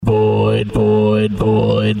It's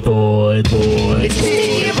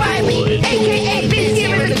Vizzy and Riley, aka Vizzy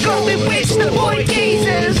and the girl in which the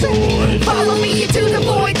VOIDGAZERS. Follow me into the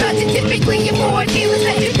void, not typically avoid feelings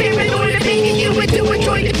that you're paranoid of being you and to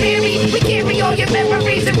enjoy the theory. We carry all your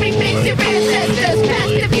memories and remix your ancestors.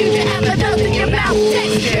 Past the future, have a melt in your mouth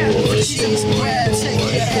texture. Cheese bread,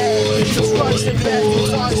 take your head. Just rush the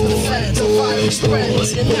bed, dodge the feds. A virus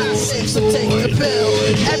spreads, you're not safe, so take the pill.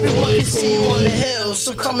 Everyone can see you on the hill,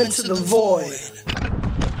 so come into the void.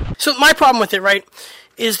 So my problem with it, right,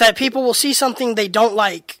 is that people will see something they don't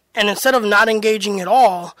like, and instead of not engaging at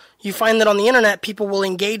all, you find that on the internet, people will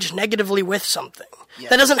engage negatively with something. Yeah.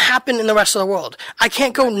 That doesn't happen in the rest of the world. I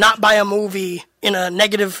can't go not buy a movie in a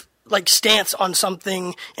negative stance on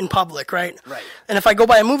something in public, right? Right. And if I go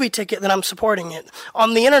buy a movie ticket, then I'm supporting it.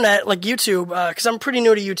 On the internet, like YouTube, because I'm pretty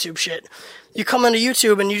new to YouTube shit, you come into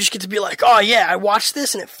YouTube and you just get to be like, oh yeah, I watched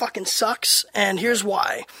this and it fucking sucks, and here's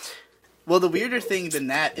why. Well, the weirder thing than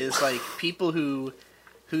that is, like, people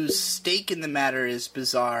whose stake in the matter is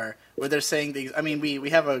bizarre, where they're saying things. I mean,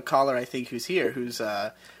 we have a caller, I think, who's here, who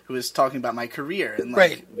is talking about my career, and,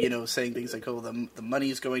 like, right. Saying things like, oh, the money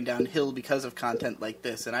is going downhill because of content like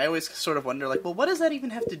this. And I always sort of wonder, like, well, what does that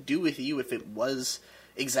even have to do with you if it was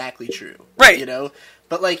exactly true? Right.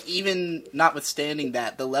 But, like, even notwithstanding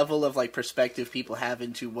that, the level of, like, perspective people have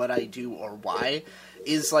into what I do or why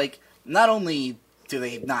is, like, not only do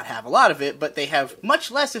they not have a lot of it, but they have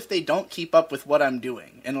much less if they don't keep up with what I'm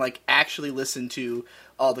doing and, like, actually listen to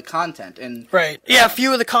all the content. And right. Yeah, a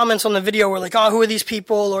few of the comments on the video were like, oh, who are these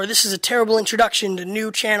people? Or this is a terrible introduction to new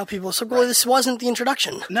channel people. So, well, this wasn't the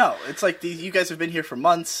introduction. No, it's like you guys have been here for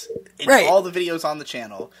months. Right. All the videos on the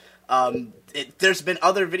channel. There's been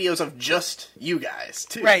other videos of just you guys,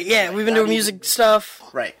 too. Right, yeah, like, we've been doing music stuff.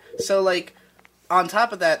 Right. So, like, on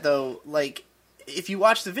top of that, though, like, if you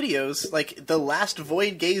watch the videos, like, the last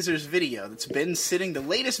VOIDGAZERS video that's been sitting, the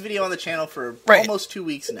latest video on the channel for almost 2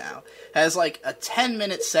 weeks now, has, like, a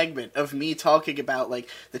 10-minute segment of me talking about, like,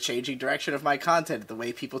 the changing direction of my content, the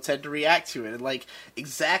way people tend to react to it, and, like,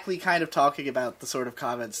 exactly kind of talking about the sort of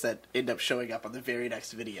comments that end up showing up on the very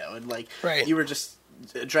next video. And, like, you were just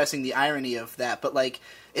addressing the irony of that, but, like,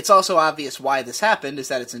 it's also obvious why this happened, is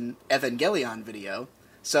that it's an Evangelion video,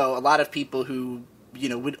 so a lot of people who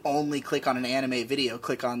would only click on an anime video,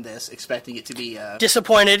 click on this, expecting it to be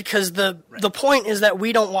disappointed, because the point is that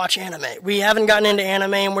we don't watch anime. We haven't gotten into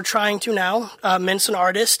anime, and we're trying to now. Mint's an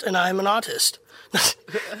artist, and I'm an autist.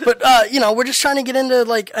 But, we're just trying to get into,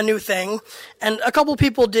 like, a new thing. And a couple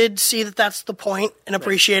people did see that that's the point and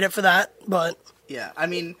appreciate it for that, but... Yeah, I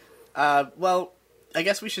mean, well, I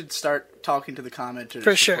guess we should start talking to the commenters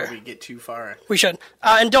before we get too far. We should.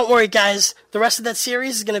 And don't worry, guys. The rest of that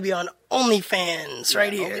series is going to be on OnlyFans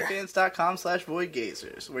right here.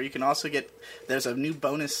 OnlyFans.com/VOIDGAZERS, where you can also get... There's a new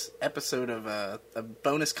bonus episode of a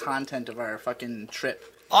bonus content of our fucking trip.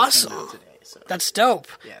 Awesome. Today, so. That's dope.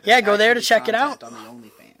 Yeah, go there to check it out. On the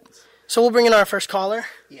OnlyFans. So we'll bring in our first caller.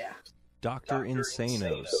 Yeah. Dr.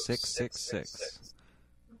 Insano 666.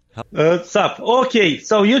 What's up? Okay,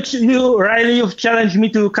 so Riley, you've challenged me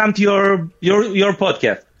to come to your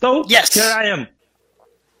podcast. So yes, here I am.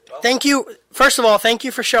 Thank you. First of all, thank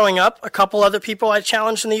you for showing up. A couple other people I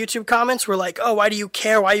challenged in the YouTube comments were like, oh, why do you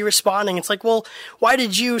care? Why are you responding? It's like, well, why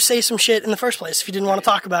did you say some shit in the first place if you didn't want to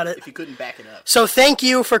talk about it? If you couldn't back it up. So thank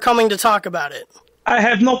you for coming to talk about it. I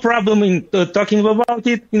have no problem in talking about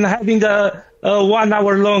it, in having a 1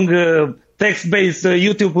 hour long text-based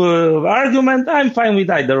YouTube argument. I'm fine with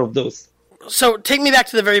either of those. So take me back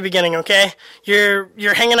to the very beginning, okay?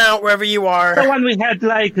 You're hanging out wherever you are. The one we had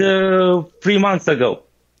like 3 months ago.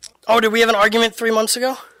 Oh, did we have an argument 3 months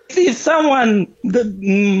ago? If someone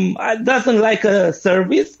doesn't like a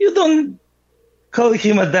service, you don't call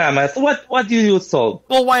him a dumbass. What do you solve?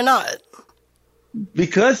 Well, why not?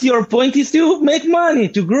 Because your point is to make money,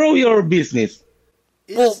 to grow your business.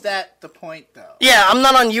 Is that the point, though? Yeah, I'm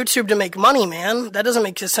not on YouTube to make money, man. That doesn't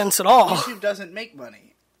make sense at all. YouTube doesn't make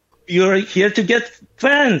money. You're here to get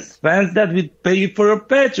fans that will pay you for a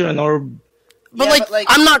Patreon or... But,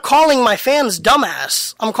 I'm not calling my fans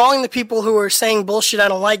dumbass. I'm calling the people who are saying bullshit I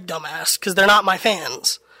don't like dumbass, because they're not my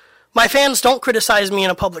fans. My fans don't criticize me in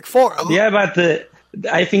a public forum. Yeah, but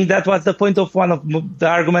I think that was the point of one of the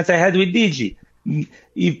arguments I had with Digi.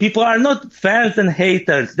 If people are not fans and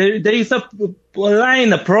haters. There is a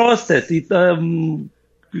line, a process. It's I don't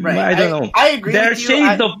know. I agree. There are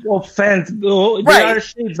shades of fans. There are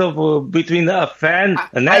shades of between a fan,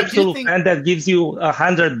 an absolute fan that gives you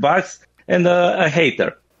 $100, and a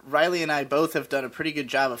hater. Riley and I both have done a pretty good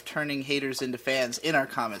job of turning haters into fans in our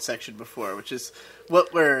comment section before, which is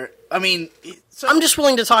what we're... I mean... So, I'm just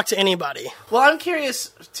willing to talk to anybody. Well, I'm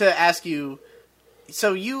curious to ask you...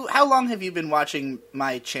 So how long have you been watching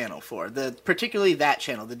my channel for? Particularly that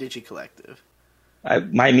channel, the Digi Collective. I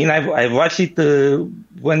watched it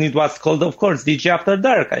when it was called, of course, Digi After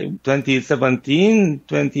Dark, 2017,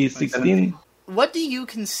 2016. What do you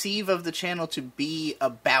conceive of the channel to be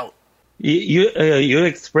about? You're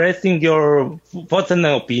expressing your thoughts and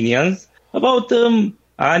opinions about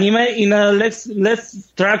anime in a less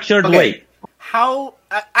structured way. How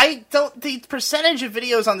I don't. The percentage of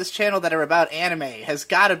videos on this channel that are about anime has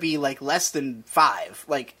got to be like less than 5,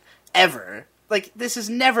 like ever. Like this has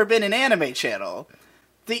never been an anime channel.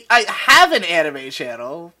 I have an anime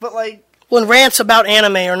channel, but like when rants about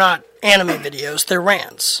anime are not anime videos, they're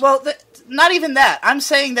rants. Well, not even that. I'm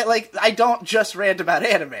saying that like I don't just rant about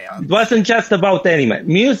anime. It wasn't just about anime.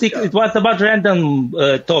 Music. It was about random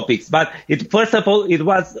topics, but first of all, it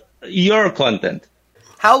was your content.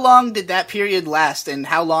 How long did that period last, and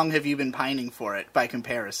how long have you been pining for it by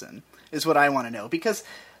comparison, is what I want to know. Because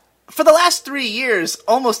for the last 3 years,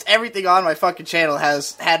 almost everything on my fucking channel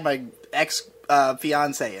has had my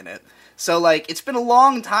ex-fiancé in it. So, like, it's been a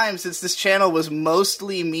long time since this channel was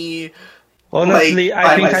mostly me... Honestly,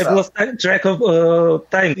 I think I've lost track of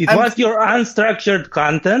time. It was your unstructured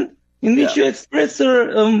content in which you express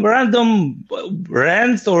random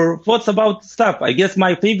rants or thoughts about stuff. I guess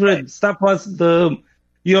my favorite stuff was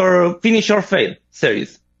your Finish or Fail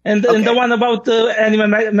series. And the one about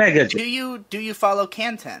Anime Magazine. Do you follow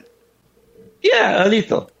Content? Yeah, a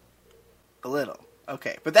little. A little.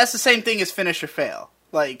 Okay. But that's the same thing as Finish or Fail.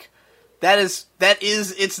 Like, it's there.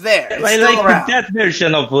 It's still around. That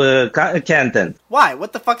version of Content. Why?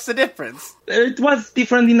 What the fuck's the difference? It was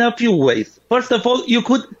different in a few ways. First of all, you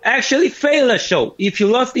could actually fail a show if you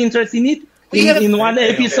lost interest in it in one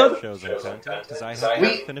episode. Because I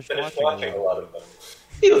haven't finished watching a lot of them.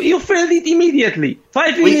 You failed it immediately.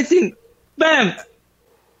 5 minutes in, bam.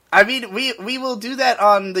 I mean, we will do that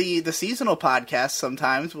on the seasonal podcast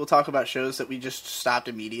sometimes. We'll talk about shows that we just stopped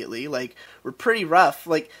immediately. Like, we're pretty rough.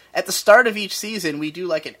 Like, at the start of each season, we do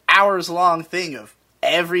like an hours-long thing of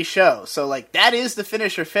every show. So, like, that is the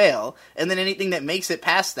Finish or Fail. And then anything that makes it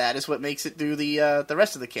past that is what makes it through the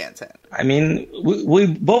rest of the content. I mean, we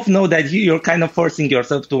both know that you're kind of forcing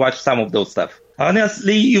yourself to watch some of those stuff.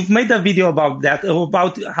 Honestly, you've made a video about that,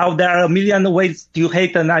 about how there are a million ways to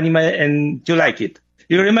hate an anime and to like it.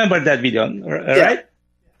 You remember that video, right?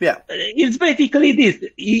 Yeah. It's basically this.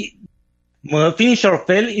 Finish or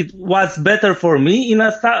Fail, it was better for me in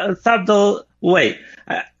a subtle way.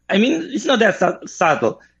 I mean, it's not that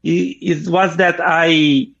subtle. It was that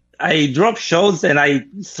I drop shows and I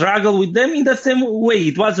struggle with them in the same way.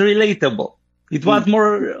 It was relatable. It was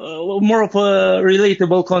more of a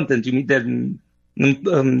relatable content to me than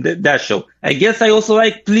that show. I guess I also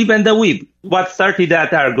like Plebe and the Weeb. What started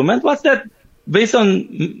that argument was that based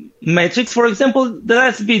on metrics, for example, the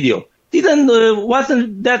last video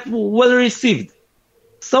wasn't that well received.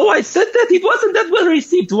 So I said that it wasn't that well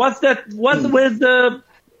received.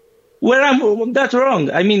 Where I'm that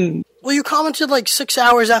wrong? I mean, well, you commented like 6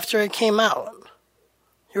 hours after it came out.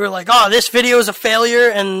 You were like, "Oh, this video is a failure,"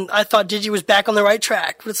 and I thought Digi was back on the right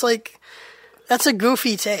track. But it's like, that's a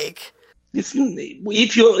goofy take.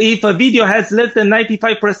 If a video has less than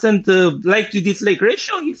 95% like to dislike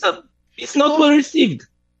ratio, it's not well received.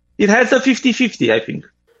 It has a 50-50, I think.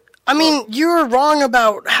 I mean, you're wrong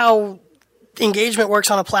about how engagement works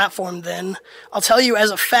on a platform then. I'll tell you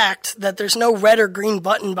as a fact that there's no red or green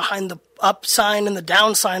button behind the up sign and the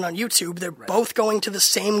down sign on YouTube. They're both going to the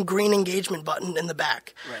same green engagement button in the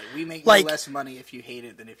back. Right. We make no less money if you hate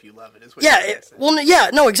it than if you love it. Is what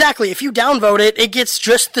exactly. If you downvote it, it gets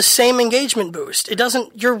just the same engagement boost. It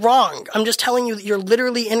doesn't. You're wrong. I'm just telling you that you're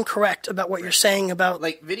literally incorrect about what you're saying about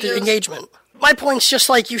the engagement. My point's just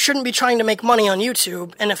like, you shouldn't be trying to make money on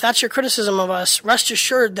YouTube, and if that's your criticism of us, rest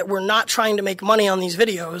assured that we're not trying to make money on these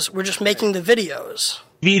videos. We're just making the videos.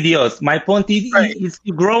 My point is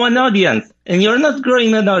to grow an audience, and you're not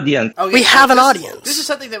growing an audience. Oh, yeah, we have an audience. This is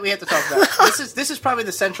something that we have to talk about. This is probably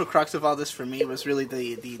the central crux of all this for me, was really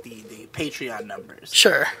the Patreon numbers.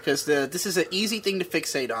 Sure. Because this is an easy thing to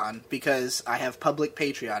fixate on, because I have public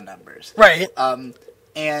Patreon numbers. Right.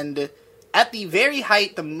 And at the very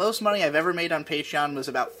height, the most money I've ever made on Patreon was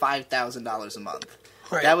about $5,000 a month.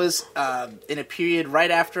 Right. That was in a period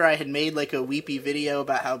right after I had made like a weepy video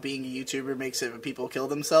about how being a YouTuber makes it when people kill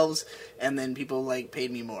themselves, and then people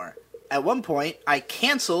paid me more. At one point, I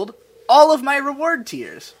canceled all of my reward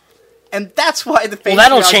tiers And that's why the Patreon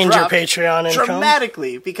that'll change your dropped Patreon income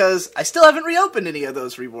dramatically, because I still haven't reopened any of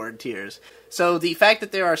those reward tiers. So the fact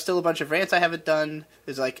that there are still a bunch of rants I haven't done,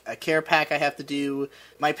 there's like a care pack I have to do.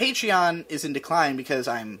 My Patreon is in decline because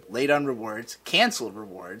I'm late on rewards, canceled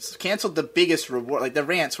the biggest reward. Like the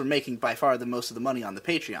rants were making by far the most of the money on the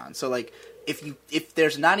Patreon. So like if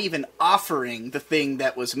there's not even offering the thing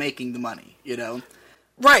that was making the money, you know?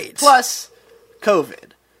 Right. Plus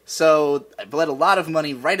COVID. So I bled a lot of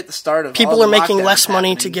money right at the start of people all the are making less money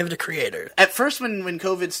happening. to give to creators. At first, when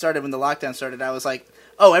COVID started, when the lockdown started, I was like,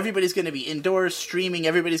 oh, everybody's going to be indoors streaming,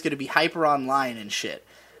 everybody's going to be hyper online and shit.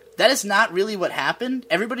 That is not really what happened.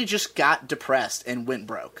 Everybody just got depressed and went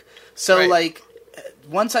broke. So, like,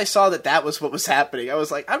 once I saw that was what was happening, I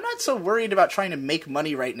was like, I'm not so worried about trying to make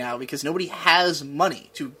money right now because nobody has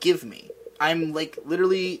money to give me. I'm, like,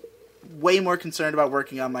 literally way more concerned about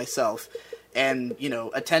working on myself and, you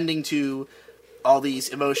know, attending to all these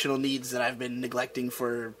emotional needs that I've been neglecting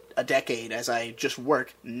for a decade as I just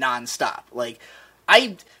work nonstop. Like,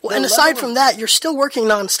 and aside from that, you're still working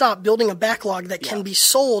nonstop, building a backlog that can be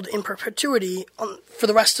sold in perpetuity for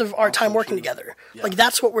the rest of our time working together. Yeah. Like,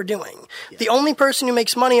 that's what we're doing. Yeah. The only person who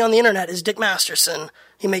makes money on the internet is Dick Masterson.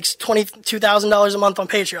 He makes $22,000 a month on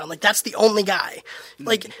Patreon. Like, that's the only guy.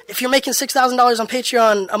 Like, if you're making $6,000 on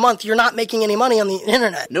Patreon a month, you're not making any money on the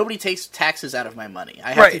internet. Nobody takes taxes out of my money.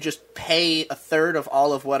 I have to just pay a third of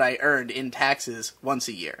all of what I earned in taxes once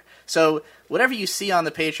a year. So whatever you see on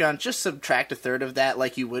the Patreon, just subtract a third of that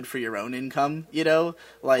like you would for your own income, you know,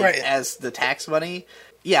 like as the tax money.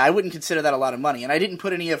 Yeah, I wouldn't consider that a lot of money, and I didn't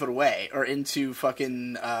put any of it away or into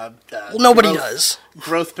fucking nobody does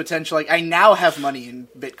growth potential. Like, I now have money in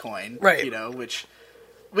Bitcoin, you know, which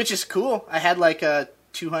is cool. I had like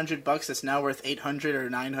 $200 that's now worth 800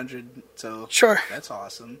 or 900, so that's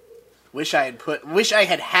awesome. Wish I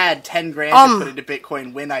had 10 grand to put into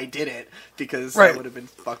Bitcoin when I did it, because that would have been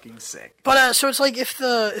fucking sick. But so it's like if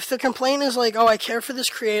the complaint is like, oh, I care for this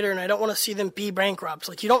creator and I don't want to see them be bankrupt,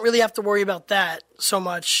 like, you don't really have to worry about that so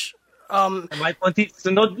much. My point is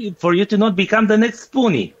for you to not become the next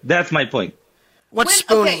Spoonie. That's my point. What's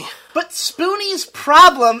Spoonie? Okay, but Spoonie's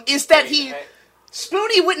problem is that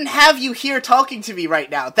Spoonie wouldn't have you here talking to me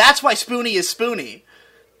right now. That's why Spoonie is Spoonie.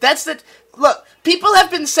 That's the... Look, people have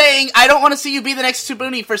been saying, I don't want to see you be the next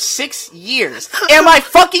Spoonie for 6 years. Am I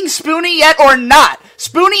fucking Spoonie yet or not?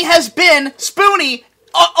 Spoonie has been Spoonie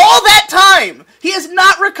all that time. He has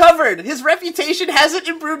not recovered. His reputation hasn't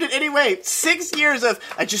improved in any way. 6 years of,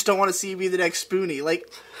 I just don't want to see you be the next Spoonie. Like,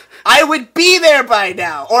 I would be there by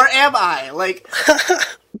now. Or am I? Like...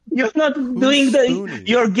 You're not doing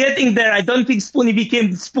you're getting there. I don't think Spoonie became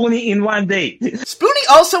Spoonie in one day. Spoonie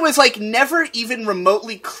also is, like, never even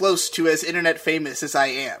remotely close to as internet famous as I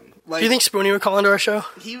am. Like, do you think Spoonie would call into our show?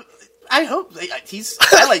 I hope.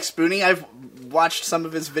 I like Spoonie. I've watched some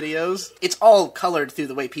of his videos. It's all colored through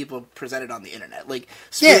the way people present it on the internet. Like,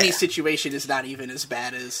 Spoonie's situation is not even as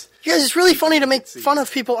bad as... Yeah, it's really funny to make fun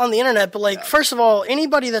of people on the internet, but, like, first of all,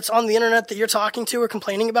 anybody that's on the internet that you're talking to or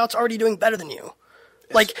complaining about is already doing better than you.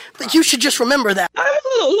 Like, you should just remember that.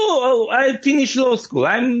 I finished law school.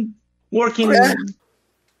 I'm working. Okay.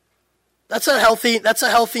 That's a healthy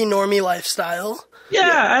normie lifestyle.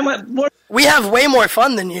 Yeah. We have way more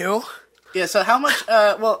fun than you. Yeah. So how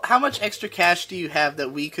much extra cash do you have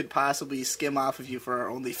that we could possibly skim off of you for our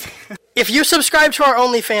OnlyFans? If you subscribe to our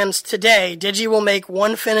OnlyFans today, Digi will make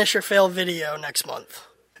one finish or fail video next month.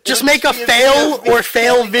 Just make a fail or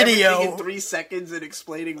fail video in 3 seconds and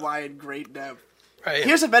explaining why in great depth. Right.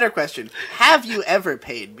 Here's a better question. Have you ever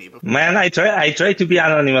paid me before? Man, I try to be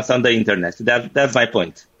anonymous on the internet. That's my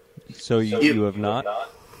point. So you have not?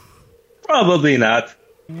 Probably not.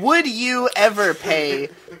 Would you ever pay?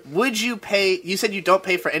 Would you pay? You said you don't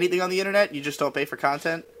pay for anything on the internet? You just don't pay for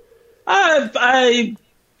content? I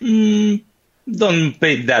don't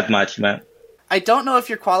pay that much, man. I don't know if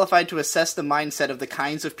you're qualified to assess the mindset of the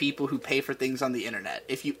kinds of people who pay for things on the internet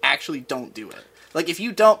if you actually don't do it. Like, if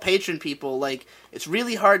you don't patron people, like, it's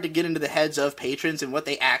really hard to get into the heads of patrons and what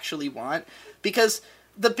they actually want. Because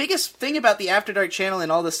the biggest thing about the After Dark channel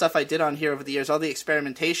and all the stuff I did on here over the years, all the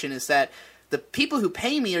experimentation, is that the people who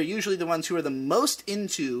pay me are usually the ones who are the most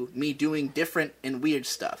into me doing different and weird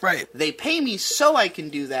stuff. Right. They pay me so I can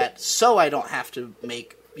do that, so I don't have to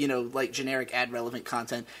make, you know, like, generic ad-relevant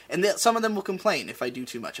content. And some of them will complain if I do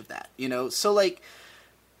too much of that, you know? So, like...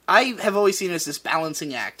 I have always seen it as this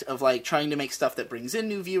balancing act of, like, trying to make stuff that brings in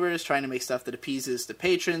new viewers, trying to make stuff that appeases the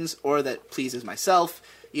patrons, or that pleases myself,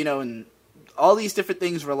 you know, and all these different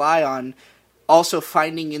things rely on also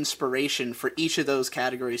finding inspiration for each of those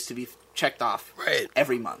categories to be checked off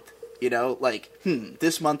every month. You know, like,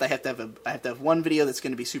 this month I have to have one video that's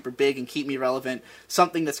going to be super big and keep me relevant,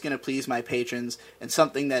 something that's going to please my patrons, and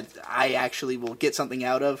something that I actually will get something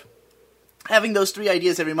out of. Having those 3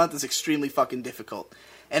 ideas every month is extremely fucking difficult.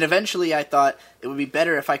 And eventually I thought it would be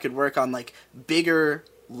better if I could work on, like, bigger,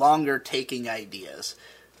 longer taking ideas.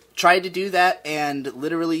 Tried to do that, and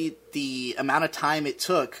literally the amount of time it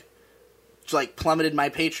took, like, plummeted my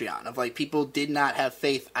Patreon. Of, like, people did not have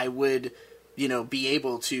faith I would, you know, be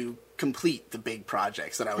able to complete the big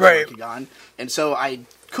projects that I was working on. And so I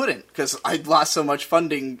couldn't, because I lost so much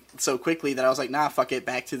funding so quickly that I was like, nah, fuck it,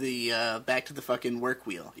 back to the fucking work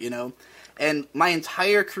wheel, you know? And my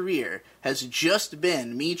entire career has just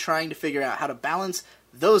been me trying to figure out how to balance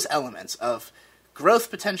those elements of growth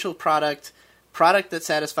potential product that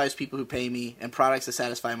satisfies people who pay me, and products that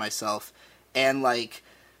satisfy myself. And, like,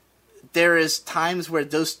 there is times where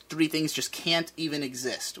those 3 things just can't even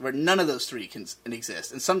exist, where none of those 3 can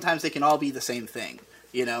exist. And sometimes they can all be the same thing,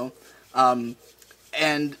 you know?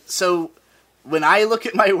 And so when I look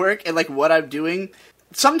at my work and, like, what I'm doing,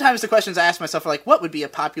 sometimes the questions I ask myself are like, what would be a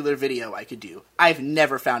popular video I could do? I've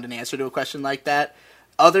never found an answer to a question like that.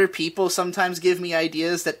 Other people sometimes give me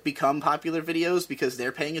ideas that become popular videos because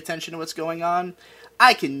they're paying attention to what's going on.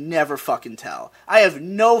 I can never fucking tell. I have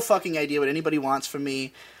no fucking idea what anybody wants from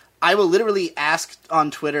me. I will literally ask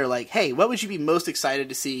on Twitter, like, hey, what would you be most excited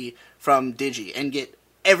to see from Digi? And get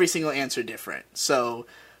every single answer different. So,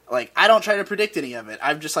 like, I don't try to predict any of it.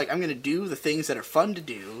 I'm just like, I'm going to do the things that are fun to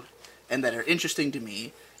do and that are interesting to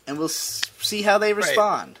me, and we'll see how they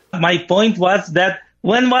respond. My point was that,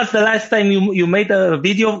 when was the last time you made a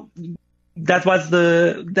video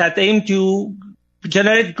that aimed to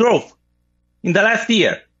generate growth? In the last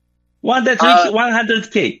year. One that reached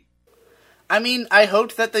 100K. I mean, I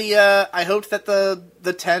hoped that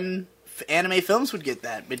the 10 anime films would get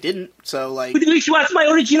that. It didn't, so, like... Which was my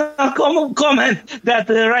original comment that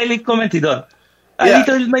Riley commented on. Yeah,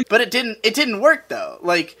 but it didn't work, though.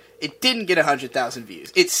 Like, it didn't get 100,000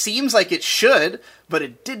 views. It seems like it should, but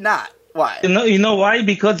it did not. Why? You know why?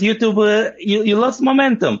 Because YouTube, you lost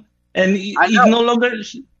momentum. And it's no longer...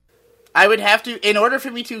 I would have to, in order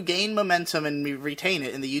for me to gain momentum and retain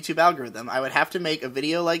it in the YouTube algorithm, I would have to make a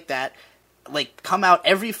video like that, like, come out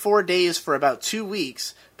every 4 days for about 2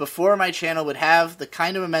 weeks before my channel would have the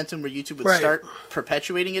kind of momentum where YouTube would start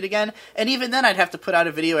perpetuating it again. And even then, I'd have to put out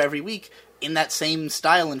a video every week in that same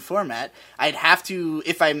style and format. I'd have to,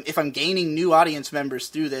 if I'm gaining new audience members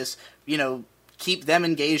through this, you know, keep them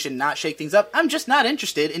engaged and not shake things up. I'm just not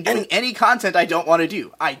interested in doing any content I don't want to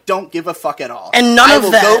do. I don't give a fuck at all. And I will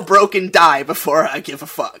go broke and die before I give a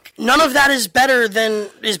fuck. None of that is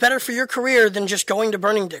better for your career than just going to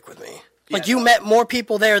Burning Dick with me. Like, you met more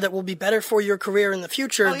people there that will be better for your career in the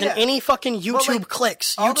future than any fucking YouTube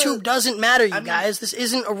clicks. YouTube doesn't matter, guys. This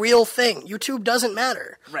isn't a real thing. YouTube doesn't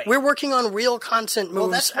matter. Right. We're working on real content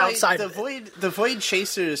moves outside of it. The Void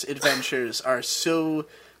Chasers adventures are so...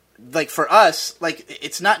 Like, for us, like,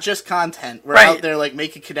 it's not just content. We're out there, like,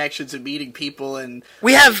 making connections and meeting people, and...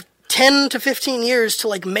 We have 10 to 15 years to,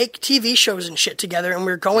 like, make TV shows and shit together, and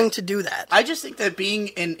we're going to do that. I just think that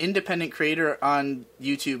being an independent creator on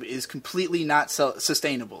YouTube is completely not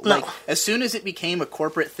sustainable. No. Like, as soon as it became a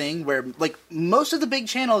corporate thing where, like, most of the big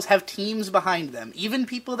channels have teams behind them. Even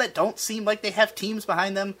people that don't seem like they have teams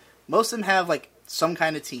behind them, most of them have, like, some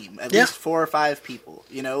kind of team. At least 4 or 5 people,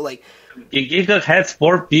 you know? Like... Giga has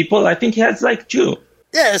 4 people. I think he has like 2.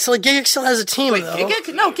 Yeah, so like Giga still has a team, though.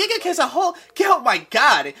 Giga has a whole... Oh my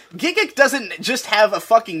god. Giga doesn't just have a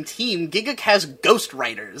fucking team. Giga has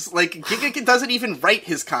ghostwriters. Like, Giga doesn't even write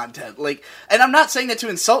his content. Like, and I'm not saying that to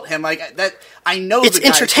insult him. Like, that... I know it's the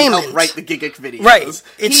guy who helped write the Giga videos. Right.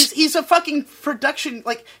 He's a fucking production...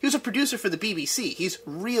 Like, he was a producer for the BBC. He's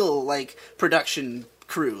real, like, production...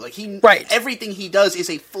 crew. Like, everything he does is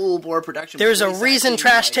a full-bore production. There's a reason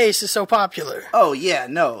Trash Taste is so popular. Oh, yeah,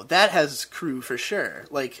 no. That has crew for sure.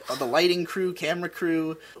 Like, the lighting crew, camera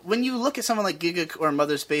crew. When you look at someone like Giga or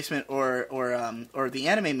Mother's Basement or the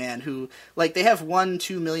Anime Man, who, like, they have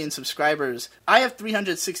 1-2 million subscribers. I have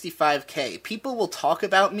 365K. People will talk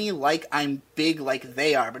about me like I'm big like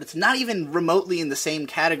they are, but it's not even remotely in the same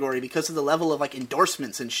category because of the level of, like,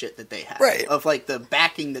 endorsements and shit that they have. Right. Of, like, the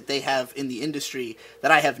backing that they have in the industry that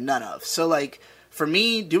I have none of. So, like, for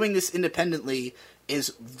me, doing this independently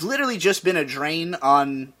is literally just been a drain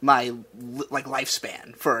on my, like,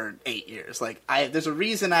 lifespan for 8 years. Like, there's a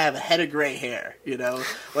reason I have a head of gray hair, you know?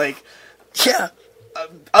 Like, yeah.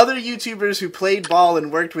 Other YouTubers who played ball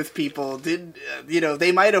and worked with people did, you know,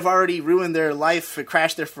 they might have already ruined their life,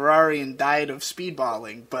 crashed their Ferrari, and died of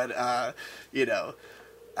speedballing, but, you know...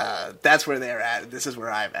 That's where they're at. This is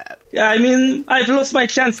where I'm at. Yeah, I mean, I've lost my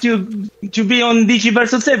chance to be on Digi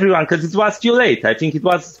versus everyone because it was too late. I think it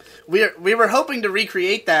was. We were hoping to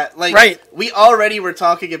recreate that. Like, right. We already were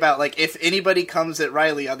talking about, like, if anybody comes at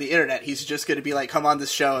Riley on the internet, he's just going to be like, come on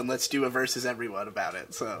this show and let's do a versus everyone about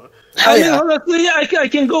it. So, I mean, honestly, I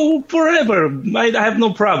can go forever. I have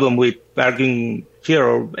no problem with arguing here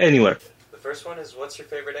or anywhere. The first one is, what's your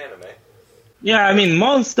favorite anime? Yeah, I mean,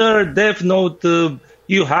 Monster, Death Note,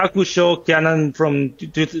 Yu Hakusho, Canon from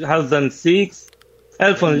 2006,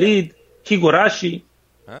 Elfen Lied, Higurashi.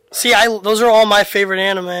 See, those are all my favorite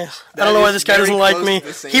animes. I don't know why this guy doesn't like me.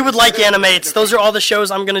 He would like Animates. Those are all the shows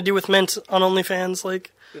I'm going to do with Mint on OnlyFans,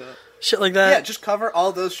 like, shit like that. Yeah, just cover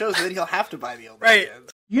all those shows, and then he'll have to buy the OnlyFans. Right.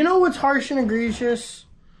 You know what's harsh and egregious?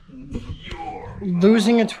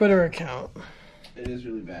 Losing a Twitter account. It is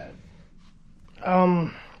really bad.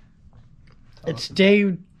 It's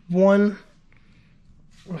day one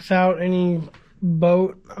without any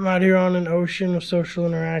boat. I'm out here on an ocean of social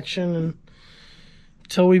interaction, and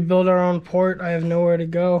until we build our own port, I have nowhere to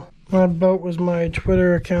go. My boat was my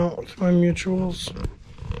Twitter account with my mutuals,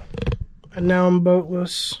 and now I'm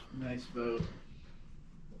boatless. Nice boat.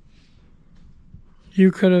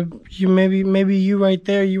 You could have, maybe you right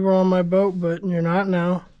there, you were on my boat, but you're not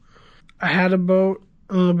now. I had a boat,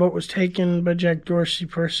 and the boat was taken by Jack Dorsey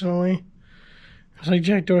personally. It's like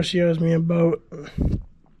Jack Dorsey owes me a boat.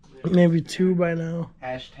 Maybe 2 by now.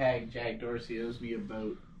 Hashtag Jack Dorsey owes me a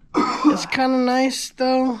boat. It's kind of nice,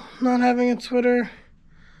 though, not having a Twitter.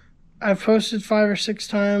 I've posted 5 or 6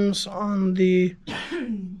 times on the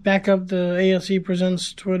backup, the ASE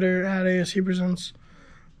Presents Twitter, at ASE Presents.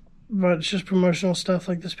 But it's just promotional stuff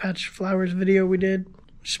like this Patch Flowers video we did.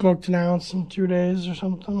 We smoked an ounce in 2 days or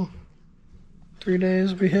something. 3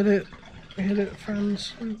 days, we hit it. We hit it,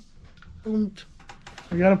 friends. Boomed.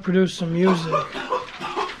 We gotta produce some music.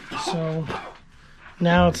 So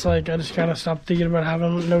now it's like I just gotta stop thinking about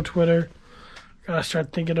having no Twitter. Gotta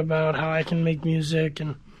start thinking about how I can make music,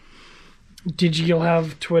 and Digi will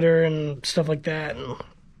have Twitter and stuff like that, and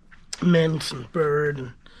Mint and Bird,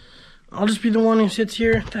 and I'll just be the one who sits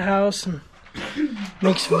here at the house and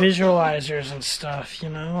makes visualizers and stuff, you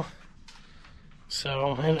know?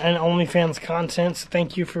 So, and OnlyFans content, so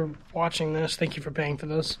thank you for watching this. Thank you for paying for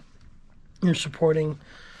this. You're supporting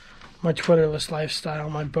my Twitterless lifestyle,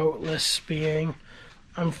 my boatless being.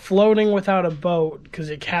 I'm floating without a boat because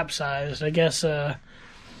it capsized. I guess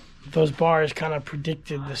those bars kind of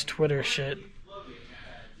predicted this Twitter shit.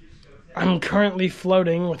 I'm currently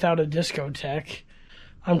floating without a discotheque.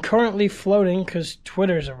 I'm currently floating because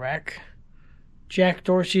Twitter's a wreck. Jack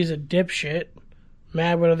Dorsey's a dipshit.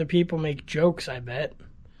 Mad when other people make jokes, I bet.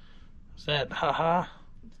 Is that haha?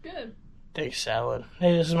 It's good. Thanks, Salad.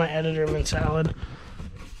 Hey, this is my editor, Mint Salad.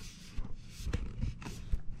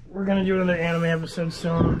 We're gonna do another anime episode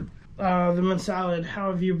soon. The Mint Salad,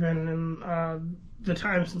 how have you been in the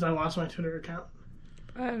time since I lost my Twitter account?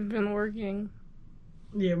 I've been working.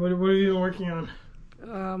 Yeah, what have you been working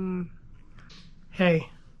on? Hey,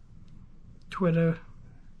 Twitter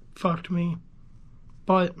fucked me,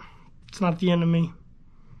 but it's not the end of me.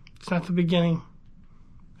 It's not the beginning.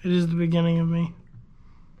 It is the beginning of me.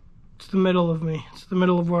 It's the middle of me. It's the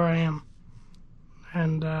middle of where I am.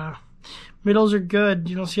 And middles are good.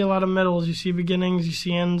 You don't see a lot of middles. You see beginnings, you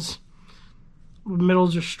see ends.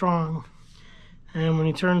 Middles are strong. And when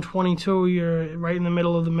you turn 22, you're right in the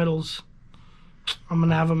middle of the middles. I'm going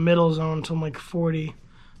to have a middle zone until I'm like 40.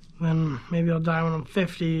 Then maybe I'll die when I'm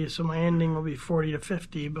 50, so my ending will be 40 to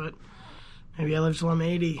 50, but maybe I live till I'm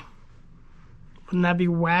 80. Wouldn't that be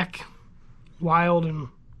whack, wild, and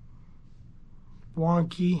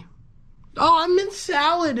wonky? Oh, I'm in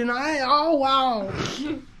Salad, and oh, wow.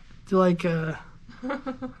 To like,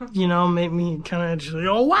 you know, make me kind of actually,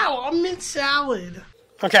 oh, wow, I'm in Salad.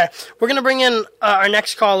 Okay, we're going to bring in our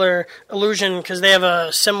next caller, Illusion, because they have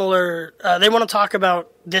a similar, they want to talk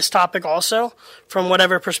about this topic also, from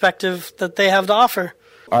whatever perspective that they have to offer.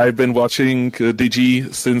 I've been watching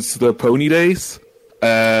Digi since the Pony days,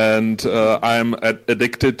 and I'm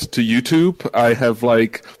addicted to YouTube. I have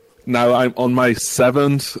now I'm on my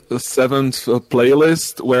seventh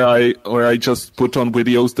playlist where I just put on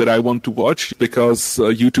videos that I want to watch, because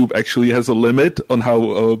YouTube actually has a limit on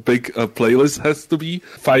how big a playlist has to be.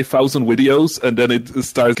 5,000 videos, and then it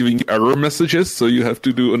starts giving you error messages, so you have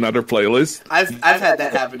to do another playlist. I've had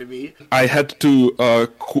that happen to me. I had to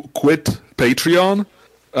quit Patreon.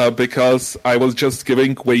 Because I was just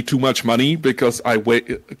giving way too much money, because I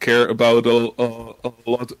care about a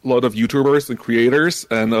lot of YouTubers and creators,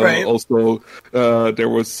 and also there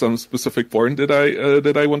was some specific porn that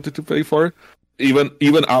I wanted to pay for.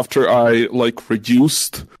 even after I like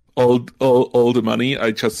reduced all the money,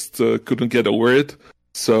 I just couldn't get over it.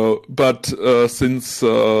 So, but since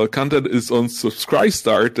content is on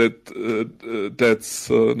Subscribestar, that's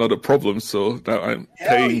not a problem. So now I'm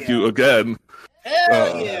paying you again.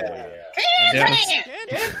 Hell yeah!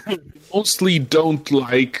 Mostly don't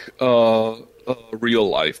like real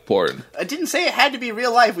life porn. I didn't say it had to be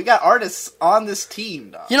real life. We got artists on this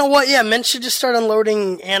team, dog. You know what? Yeah, men should just start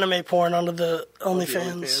unloading anime porn onto the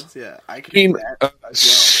OnlyFans. Yeah, I could do that as well.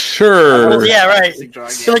 Sure. Well, yeah, right.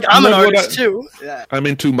 Feel like I'm an artist too. Yeah. I'm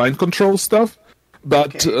into mind control stuff,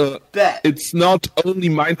 but it's not only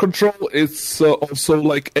mind control. It's also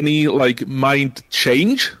like any like mind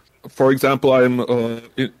change. For example, I'm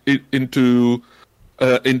into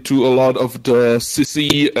a lot of the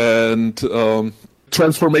sissy and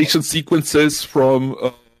transformation sequences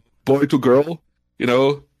from boy to girl,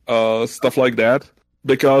 stuff like that,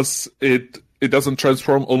 because it doesn't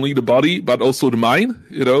transform only the body but also the mind.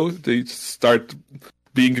 They start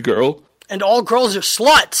being a girl, and all girls are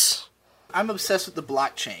sluts. I'm obsessed with the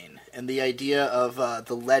blockchain and the idea of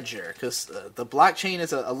the ledger, because the blockchain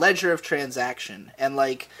is a ledger of transaction, and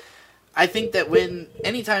like, I think that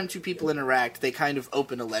anytime two people interact, they kind of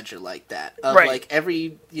open a ledger like that. Right. Like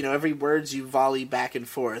every words you volley back and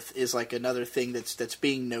forth is like another thing that's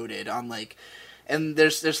being noted on like, and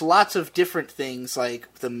there's lots of different things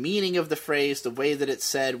like the meaning of the phrase, the way that it's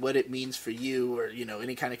said, what it means for you, or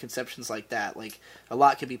any kind of conceptions like that. Like a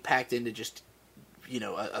lot can be packed into just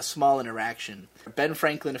a small interaction. Ben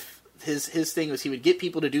Franklin, his thing was he would get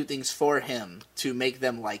people to do things for him to make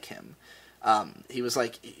them like him. He was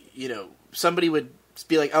like, somebody would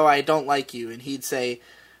be like, "Oh, I don't like you," and he'd say,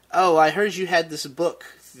 "Oh, I heard you had this book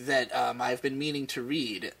that I've been meaning to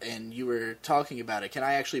read, and you were talking about it. Can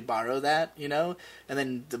I actually borrow that?" And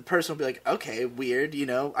then the person would be like, "Okay, weird.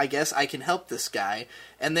 I guess I can help this guy."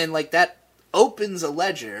 And then like that opens a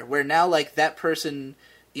ledger where now like that person,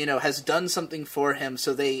 has done something for him,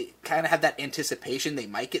 so they kind of have that anticipation they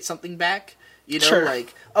might get something back. Sure.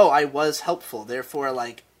 Like, oh, I was helpful, therefore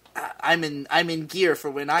like. I'm in gear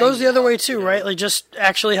for when I goes the other way too, right? Like just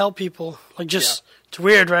actually help people. Like just it's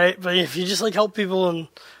weird, right? But if you just like help people and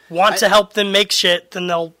want to help them make shit, then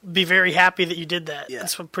they'll be very happy that you did that. Yeah.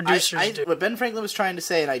 That's what producers do. What Ben Franklin was trying to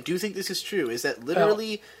say, and I do think this is true, is that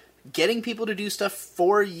literally getting people to do stuff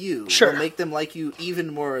for you will make them like you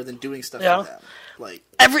even more than doing stuff for them. Like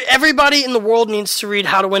everybody in the world needs to read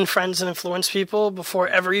How to Win Friends and Influence People before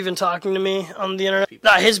ever even talking to me on the internet.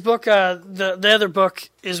 His book, the other book,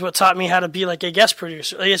 is what taught me how to be like a guest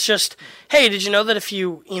producer. Like, it's just, hey, did you know that if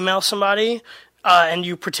you email somebody and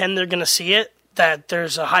you pretend they're going to see it, that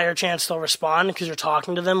there's a higher chance they'll respond because you're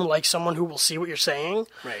talking to them like someone who will see what you're saying?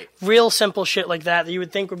 Right. Real simple shit like that you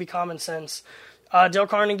would think would be common sense. Dale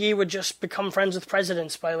Carnegie would just become friends with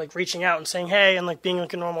presidents by like reaching out and saying hey and like being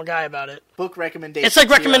like a normal guy about it. Book recommendation. It's like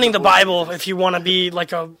recommending the Bible if you want to be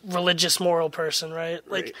like a religious moral person, right?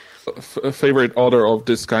 Like favorite author of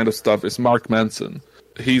this kind of stuff is Mark Manson.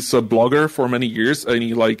 He's a blogger for many years, and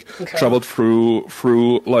he traveled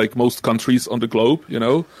through like most countries on the globe,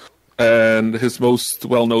 And his most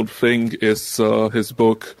well-known thing is his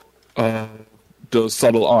book, The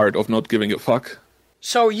Subtle Art of Not Giving a Fuck.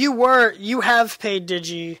 So you have paid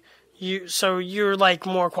Digi, so you're like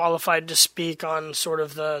more qualified to speak on sort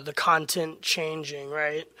of the content changing,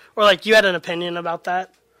 right? Or like you had an opinion about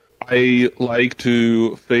that? I like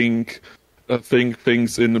to think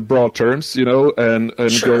things in broad terms,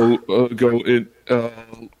 and sure. go in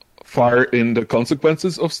far in the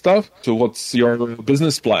consequences of stuff. So what's your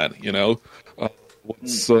business plan?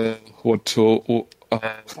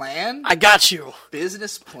 Plan? I got you.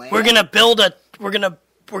 Business plan. We're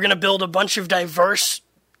gonna build a bunch of diverse,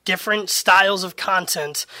 different styles of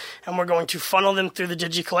content, and we're going to funnel them through the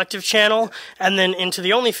Digi Collective channel, and then into the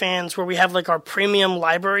OnlyFans, where we have like our premium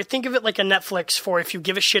library. Think of it like a Netflix for if you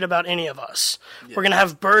give a shit about any of us. Yeah. We're gonna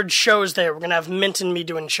have Bird shows there. We're gonna have Mint and me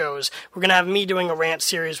doing shows. We're gonna have me doing a rant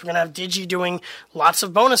series. We're gonna have Digi doing lots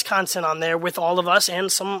of bonus content on there with all of us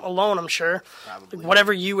and some alone, I'm sure. Like,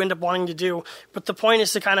 whatever you end up wanting to do. But the point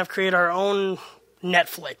is to kind of create our own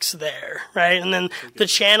Netflix there, right? And then the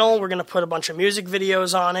channel, we're going to put a bunch of music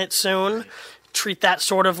videos on it soon. Treat that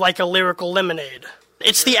sort of like a lyrical lemonade.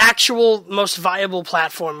 It's the actual most viable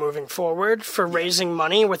platform moving forward for raising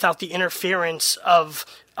money without the interference of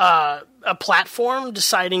a platform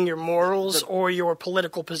deciding your morals or your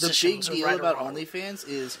political positions. The big deal about OnlyFans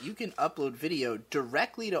is you can upload video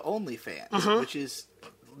directly to OnlyFans, which is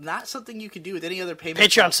not something you can do with any other payment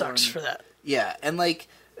Patreon platform. sucks for that. Yeah, and like,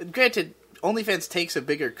 granted, OnlyFans takes a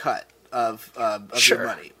bigger cut of your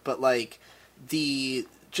money, but like the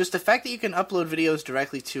just the fact that you can upload videos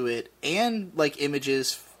directly to it and like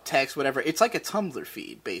images, text, whatever. It's like a Tumblr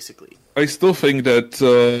feed, basically. I still think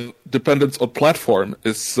that dependence on platform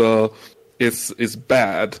is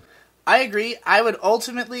bad. I agree. I would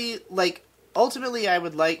ultimately I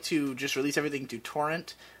would like to just release everything to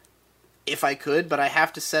torrent if I could, but I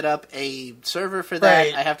have to set up a server for that.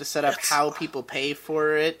 Right. I have to set up how people pay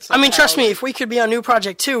for it. Somehow. I mean, trust me, if we could be on New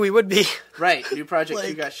Project 2, we would be. Right. New Project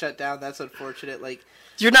 2 got shut down. That's unfortunate. Like,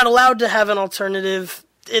 you're not allowed to have an alternative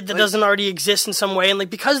that doesn't already exist in some way, and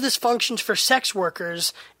because this functions for sex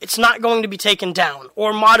workers, it's not going to be taken down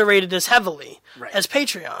or moderated as heavily as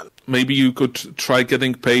Patreon. Maybe you could try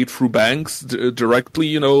getting paid through banks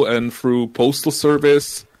directly, and through postal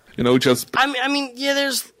service, just... I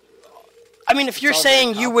mean, if you're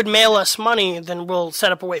saying you would mail us money, then we'll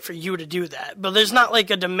set up a way for you to do that. But there's not, a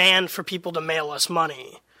demand for people to mail us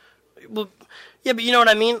money. Well, yeah, but you know what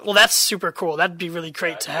I mean? Well, that's super cool. That'd be really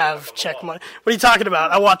great to have check money. What are you talking about?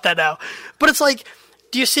 I want that now. But it's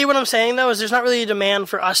do you see what I'm saying, though? Is there's not really a demand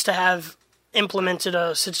for us to have implemented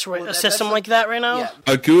a system like that right now? Yeah.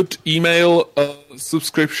 A good email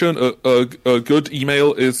subscription, a good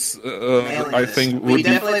email is, I think, would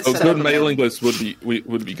be a good mailing list would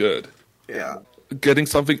be good. Yeah. Getting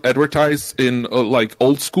something advertised in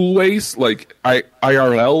old school ways, like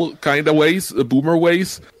IRL kind of ways, boomer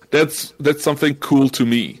ways. That's something cool to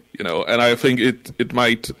me, and I think it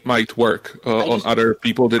might work on other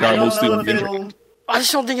people that are mostly on the internet. I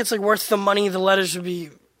just don't think it's worth the money the letters would be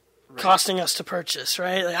costing us to purchase,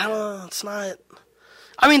 right? I don't know. It's not.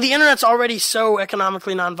 I mean, the internet's already so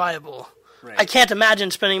economically non-viable. Right. I can't imagine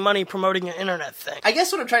spending money promoting an internet thing. I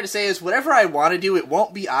guess what I'm trying to say is whatever I want to do, it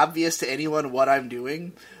won't be obvious to anyone what I'm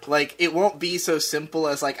doing. It won't be so simple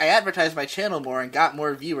as, I advertised my channel more and got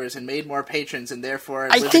more viewers and made more patrons and therefore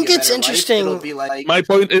I think it's interesting. It'll be my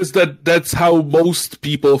point is that's how most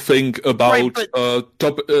people think about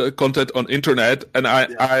content on internet, and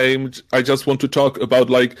I just want to talk about,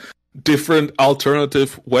 different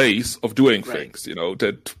alternative ways of doing things,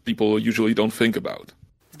 that people usually don't think about.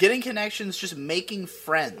 Getting connections, just making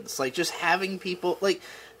friends, just having people,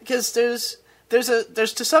 because there's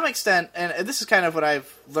to some extent, and this is kind of what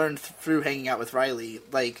I've learned through hanging out with Riley,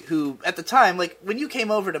 who at the time, when you came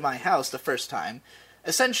over to my house the first time,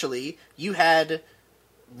 essentially you had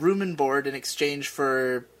room and board in exchange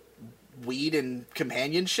for weed and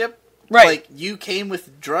companionship. Right. You came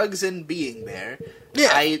with drugs and being there.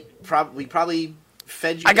 Yeah. We probably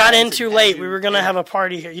fed you. I got in too late. We were going to have a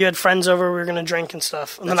party here. You had friends over. We were going to drink and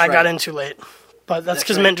stuff. And then I got in too late. But that's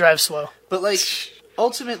because Mint drives slow. But,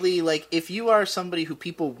 ultimately, if you are somebody who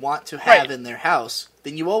people want to have in their house,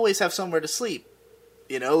 then you always have somewhere to sleep.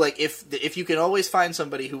 If you can always find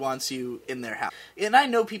somebody who wants you in their house. And I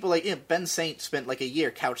know people Ben Saint spent a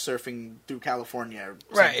year couch surfing through California or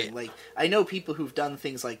something. Right. I know people who've done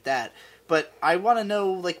things like that. But I want to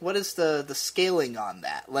know, what is the scaling on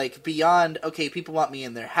that? Beyond, okay, people want me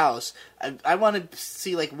in their house. I want to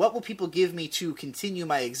see, what will people give me to continue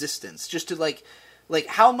my existence? Just to,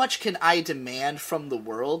 how much can I demand from the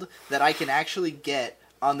world that I can actually get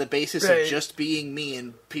on the basis of just being me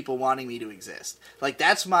and people wanting me to exist?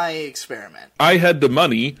 That's my experiment. I had the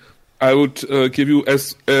money. I would give you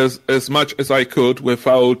as much as I could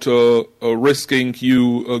without risking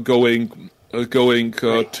you going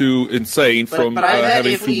too insane from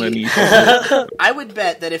having too many. I would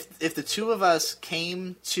bet that if the two of us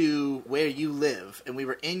came to where you live and we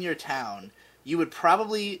were in your town, you would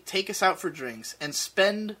probably take us out for drinks and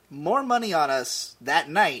spend more money on us that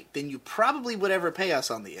night than you probably would ever pay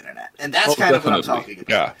us on the internet. And that's kind of what I'm talking about.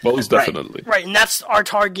 Yeah, most definitely. Right, and that's our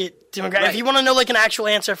target demographic. Right. If you want to know an actual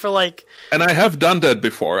answer for And I have done that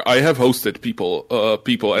before. I have hosted people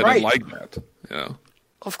and I like that. Yeah.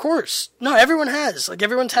 Of course. No, everyone has.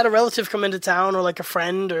 Everyone's had a relative come into town or a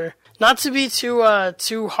friend or... Not to be too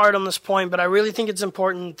hard on this point, but I really think it's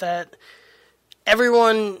important that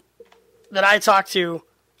everyone that I talk to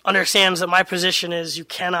understands that my position is you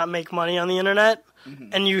cannot make money on the internet,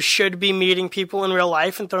 and you should be meeting people in real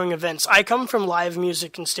life and throwing events. I come from live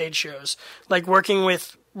music and stage shows, working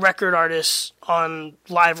with record artists on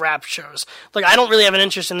live rap shows. I don't really have an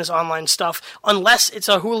interest in this online stuff unless it's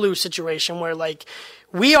a Hulu situation where,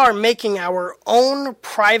 we are making our own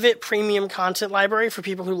private premium content library for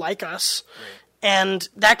people who like us. Right. And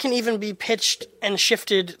that can even be pitched and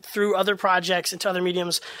shifted through other projects into other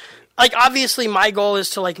mediums. Obviously, my goal is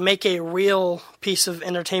to, make a real piece of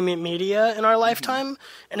entertainment media in our lifetime,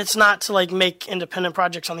 and it's not to, make independent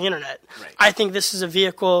projects on the internet. Right. I think this is a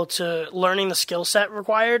vehicle to learning the skill set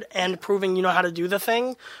required and proving you know how to do the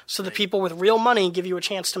thing, so the people with real money give you a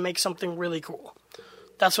chance to make something really cool.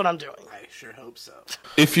 That's what I'm doing. I sure hope so.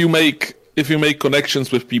 If you make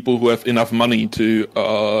connections with people who have enough money to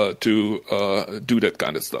do that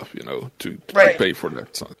kind of stuff, to pay for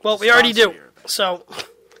that. So. Well, we already do. So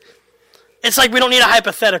it's like we don't need a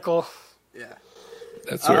hypothetical. Yeah.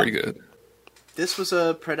 That's very good. This was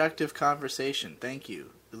a productive conversation. Thank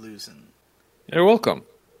you, Illusion. You're welcome.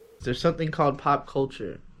 There's something called pop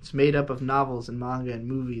culture. It's made up of novels and manga and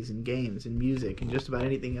movies and games and music and just about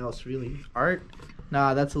anything else, really. Art?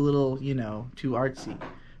 Nah, that's a little, too artsy.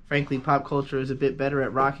 Frankly, pop culture is a bit better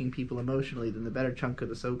at rocking people emotionally than the better chunk of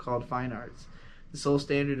the so-called fine arts. The sole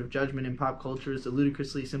standard of judgment in pop culture is the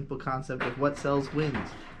ludicrously simple concept of what sells wins,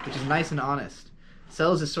 which is nice and honest.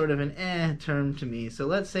 Sells is sort of an term to me, so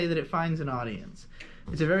let's say that it finds an audience.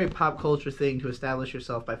 It's a very pop culture thing to establish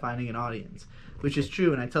yourself by finding an audience. Which is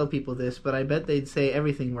true, and I tell people this, but I bet they'd say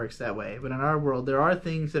everything works that way. But in our world, there are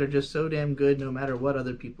things that are just so damn good no matter what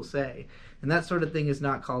other people say. And that sort of thing is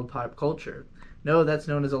not called pop culture. No, that's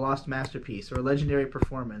known as a lost masterpiece, or a legendary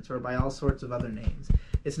performance, or by all sorts of other names.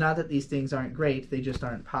 It's not that these things aren't great, they just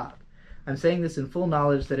aren't pop. I'm saying this in full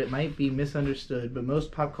knowledge that it might be misunderstood, but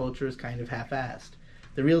most pop culture is kind of half-assed.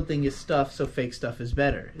 The real thing is stuff, so fake stuff is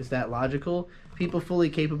better. Is that logical? People fully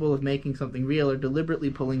capable of making something real are deliberately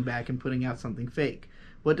pulling back and putting out something fake.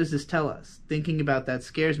 What does this tell us? Thinking about that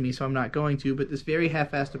scares me, so I'm not going to, but this very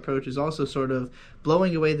half-assed approach is also sort of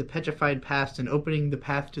blowing away the petrified past and opening the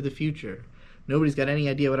path to the future. Nobody's got any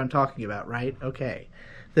idea what I'm talking about, right? Okay.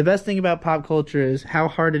 The best thing about pop culture is how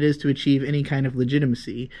hard it is to achieve any kind of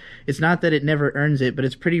legitimacy. It's not that it never earns it, but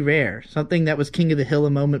it's pretty rare. Something that was king of the hill a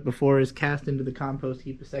moment before is cast into the compost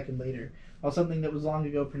heap a second later, while something that was long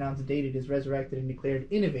ago pronounced dated is resurrected and declared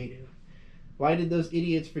innovative. Why did those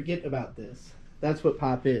idiots forget about this? That's what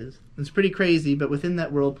pop is. It's pretty crazy, but within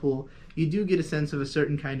that whirlpool, you do get a sense of a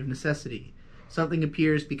certain kind of necessity. Something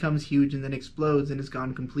appears, becomes huge, and then explodes and is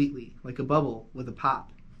gone completely, like a bubble with a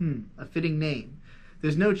pop. A fitting name.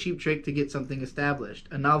 There's no cheap trick to get something established.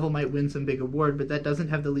 A novel might win some big award, but that doesn't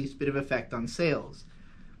have the least bit of effect on sales.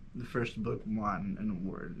 The first book won an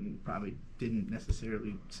award and probably didn't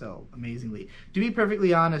necessarily sell amazingly. To be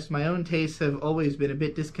perfectly honest, my own tastes have always been a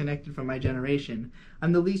bit disconnected from my generation.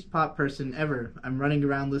 I'm the least pop person ever. I'm running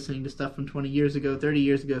around listening to stuff from 20 years ago, 30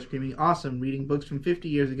 years ago, screaming awesome, reading books from 50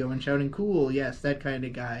 years ago and shouting cool, yes, that kind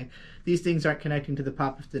of guy. These things aren't connecting to the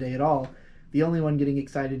pop of today at all. The only one getting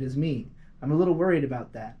excited is me. I'm a little worried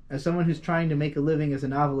about that. As someone who's trying to make a living as a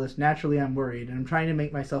novelist, naturally I'm worried, and I'm trying to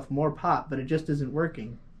make myself more pop, but it just isn't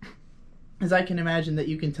working. As I can imagine that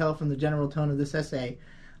you can tell from the general tone of this essay,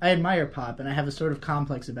 I admire pop, and I have a sort of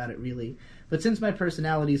complex about it, really. But since my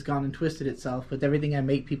personality's gone and twisted itself with everything I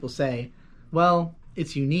make people say, well,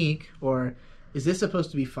 it's unique, or, is this supposed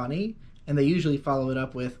to be funny? And they usually follow it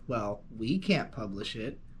up with, well, we can't publish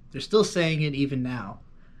it. They're still saying it even now.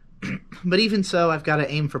 But even so, I've got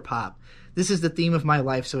to aim for pop. This is the theme of my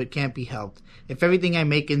life, so it can't be helped. If everything I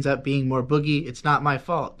make ends up being more boogie, it's not my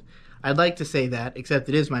fault. I'd like to say that, except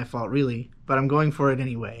it is my fault, really, but I'm going for it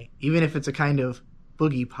anyway, even if it's a kind of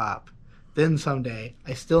boogie pop. Then someday,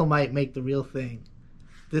 I still might make the real thing.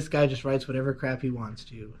 This guy just writes whatever crap he wants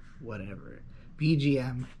to. Whatever.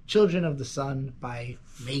 BGM, Children of the Sun by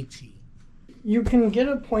Matey. You can get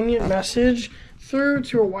a poignant message through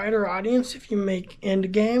to a wider audience if you make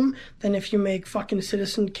Endgame than if you make fucking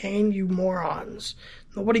Citizen Kane, you morons.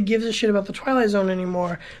 Nobody gives a shit about the Twilight Zone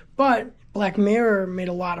anymore, but Black Mirror made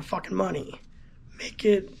a lot of fucking money.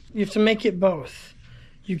 You have to make it both.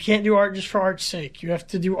 You can't do art just for art's sake. You have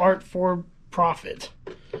to do art for profit.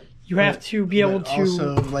 You have to be able to...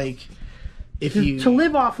 Also, like, to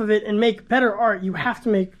live off of it and make better art, you have to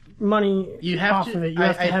make money off of it.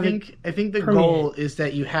 I think the goal is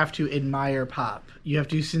that you have to admire pop. You have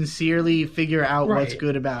to sincerely figure out what's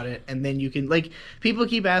good about it, and then you can... Like, people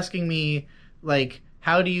keep asking me, like,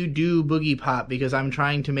 how do you do boogie pop? Because I'm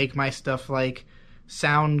trying to make my stuff, like,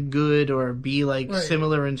 sound good or be, like,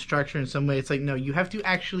 similar in structure in some way. It's like, no, you have to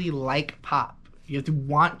actually like pop. You have to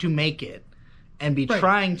want to make it and be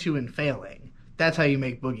trying to and failing. That's how you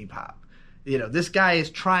make boogie pop. You know, this guy is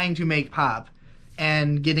trying to make pop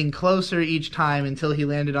and getting closer each time until he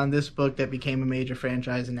landed on this book that became a major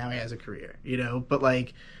franchise, and now he has a career, you know? But,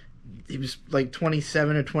 like, he was, like,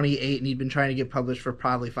 27 or 28, and he'd been trying to get published for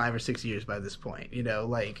probably 5 or 6 years by this point, you know?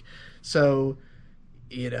 Like, so,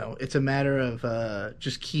 you know, it's a matter of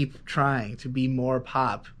just keep trying to be more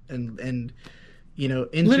pop and you know,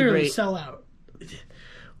 integrate... Literally sell out.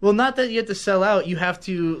 Well, not that you have to sell out. You have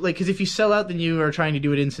to, like, because if you sell out, then you are trying to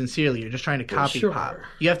do it insincerely. You're just trying to copy pop.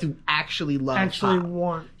 You have to actually love pop.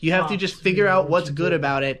 Want You have to just figure out what's good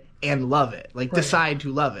about it and love it. Like, decide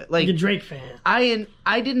to love it. Like a Drake fan. I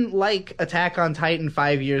didn't like Attack on Titan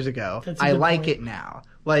 5 years ago. I like it now.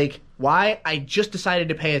 Like, why? I just decided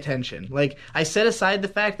to pay attention. Like, I set aside the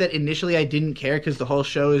fact that initially I didn't care because the whole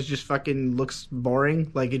show is just fucking looks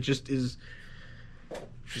boring. Like, it just is...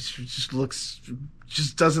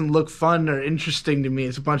 just doesn't look fun or interesting to me.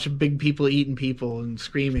 It's a bunch of big people eating people and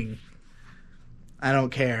screaming. I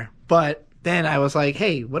don't care. But then I was like,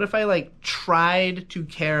 hey, what if I, like, tried to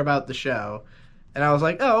care about the show? And I was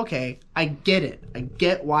like, oh, okay, I get it. I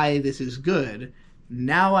get why this is good.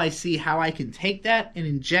 Now I see how I can take that and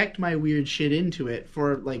inject my weird shit into it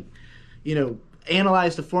for, like, you know,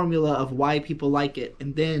 analyze the formula of why people like it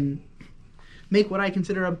and then make what I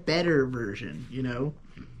consider a better version, you know?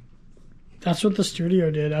 That's what the studio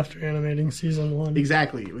did after animating season 1.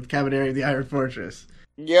 Exactly, with Cavalry of the Iron Fortress.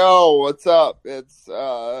 Yo, what's up? It's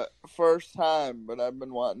first time, but I've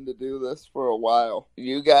been wanting to do this for a while.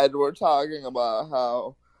 You guys were talking about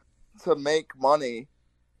how to make money,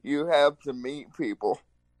 you have to meet people.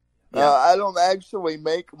 Yeah. I don't actually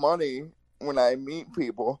make money when I meet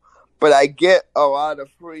people, but I get a lot of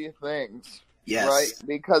free things. Yes. Right?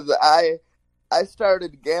 Because I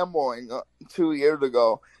started gambling 2 years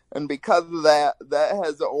ago, and because of that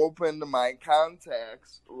has opened my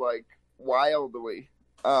contacts, like, wildly.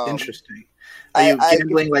 Interesting. Are you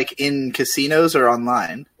gambling, like, in casinos or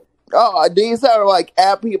online? Oh, these are, like,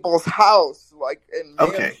 at people's house, like, in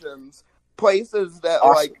mansions. Places that,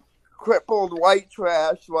 like, crippled white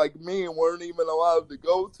trash like me weren't even allowed to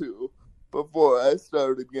go to before I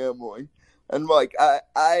started gambling. And, like,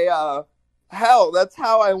 hell, that's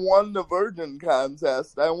how I won the Virgin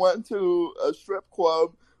contest. I went to a strip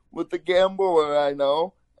club with the gambler I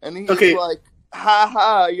know, and he's like, ha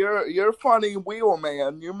ha, you're funny wheel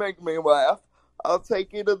man. You make me laugh. I'll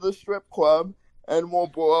take you to the strip club, and we'll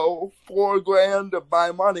blow $4,000 of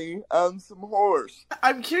my money on some horse.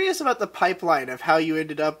 I'm curious about the pipeline of how you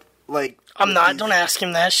ended up, like... I'm not. Don't ask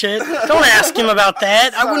him that shit. Don't ask him about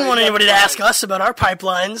that. I wouldn't want anybody to ask us about our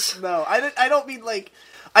pipelines. No, I don't mean, like...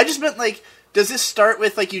 I just meant, like, does this start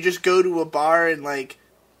with, like, you just go to a bar and, like,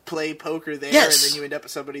 play poker there, and then you end up at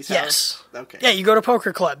somebody's house? Yes. Okay. Yeah, you go to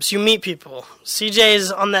poker clubs, you meet people.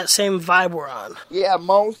 CJ's on that same vibe we're on. Yeah,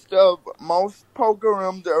 most poker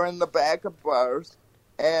rooms are in the back of bars,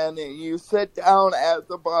 and you sit down at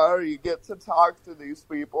the bar, you get to talk to these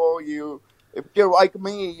people, if you're like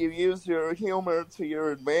me, you use your humor to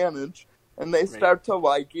your advantage, and they start to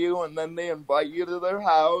like you, and then they invite you to their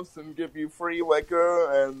house and give you free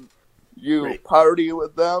liquor, and you party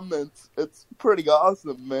with them. It's pretty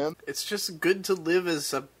awesome, man. It's just good to live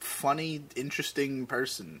as a funny, interesting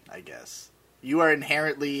person, I guess. You are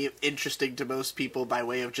inherently interesting to most people by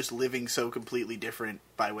way of just living so completely different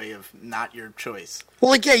by way of not your choice.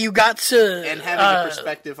 Well, like, yeah, you got to... And having a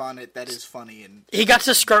perspective on it that is funny. And he got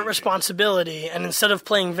to skirt responsibility, and instead of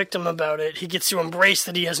playing victim about it, he gets to embrace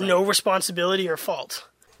that he has no responsibility or fault.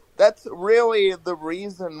 That's really the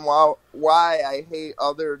reason why I hate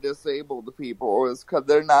other disabled people, is because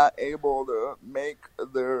they're not able to make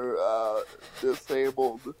their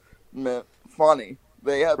disablement funny.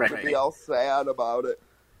 They have to be all sad about it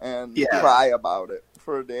and cry about it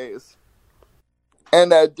for days.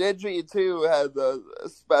 And Digi, too, has a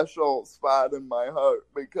special spot in my heart,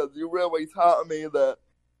 because you really taught me that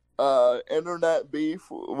internet beef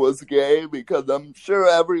was gay, because I'm sure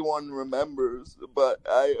everyone remembers, but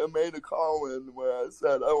I made a call-in where I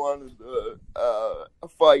said I wanted to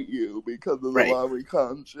fight you because of the Larry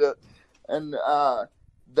shit. And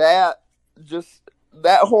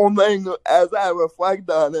that whole thing, as I reflect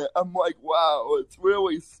on it, I'm like, wow, it's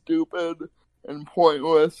really stupid and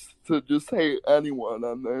pointless to just hate anyone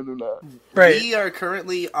on the internet. Right. We are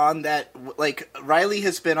currently on that, like, Riley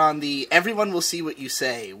has been on the everyone will see what you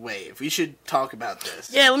say wave. We should talk about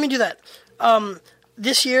this. Yeah, let me do that.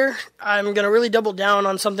 This year, I'm going to really double down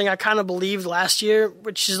on something I kind of believed last year,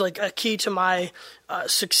 which is, like, a key to my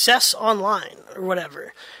success online or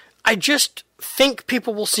whatever. I just think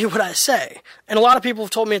people will see what I say. And a lot of people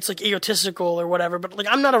have told me it's, like, egotistical or whatever, but, like,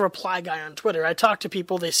 I'm not a reply guy on Twitter. I talk to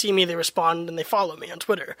people, they see me, they respond, and they follow me on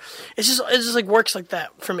Twitter. It just like, works like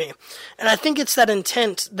that for me. And I think it's that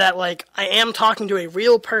intent that, like, I am talking to a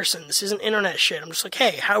real person. This isn't internet shit. I'm just like,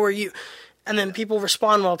 hey, how are you? And then people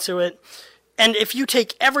respond well to it. And if you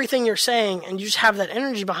take everything you're saying and you just have that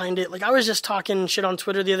energy behind it, like, I was just talking shit on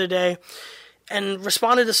Twitter the other day, and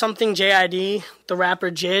responded to something JID, the rapper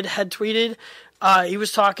Jid, had tweeted, He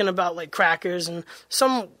was talking about, like, crackers, and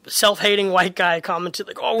some self-hating white guy commented,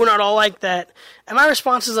 like, oh, we're not all like that. And my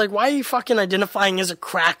response is, like, why are you fucking identifying as a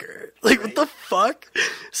cracker? Like, what the fuck?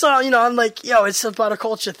 So, you know, I'm like, yo, it's about a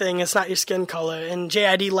culture thing. It's not your skin color. And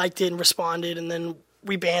JID liked it and responded, and then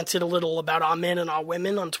we banted a little about our men and our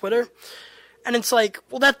women on Twitter. And it's like,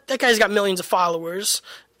 well, that guy's got millions of followers,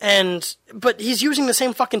 but he's using the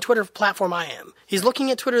same fucking Twitter platform I am. He's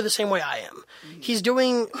looking at Twitter the same way I am. He's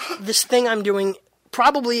doing this thing I'm doing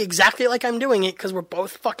probably exactly like I'm doing it because we're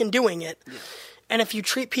both fucking doing it. Yeah. And if you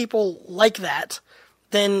treat people like that,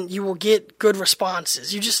 then you will get good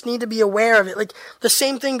responses. You just need to be aware of it. Like, the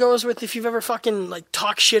same thing goes with if you've ever fucking, like,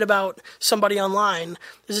 talk shit about somebody online.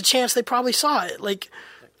 There's a chance they probably saw it. Like,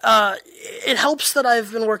 it helps that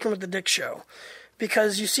I've been working with the Dick Show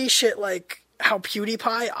because you see shit like how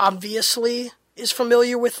PewDiePie obviously is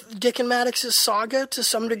familiar with Dick and Maddox's saga to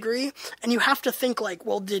some degree, and you have to think like,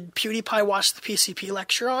 well, did PewDiePie watch the PCP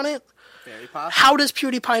lecture on it? Very possible. How does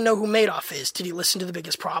PewDiePie know who Madoff is? Did he listen to The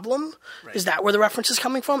Biggest Problem? Right. Is that where the reference is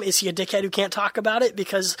coming from? Is he a dickhead who can't talk about it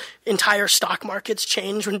because entire stock markets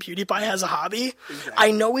change when PewDiePie has a hobby? Exactly.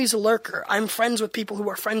 I know he's a lurker. I'm friends with people who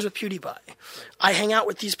are friends with PewDiePie. Right. I hang out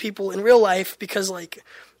with these people in real life because, like,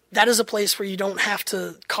 that is a place where you don't have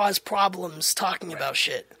to cause problems talking about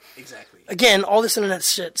shit. Exactly. Again, all this internet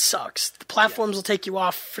shit sucks. The platforms will take you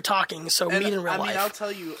off for talking, so meet in real life. I mean, I'll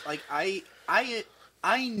tell you, like, I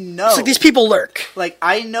know. So these people lurk. Like,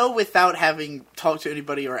 I know without having talked to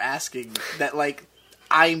anybody or asking that, like,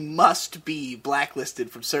 I must be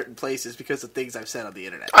blacklisted from certain places because of things I've said on the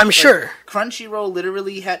internet. I'm sure. Crunchyroll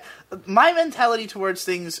literally had... My mentality towards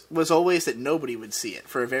things was always that nobody would see it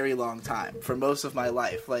for a very long time, for most of my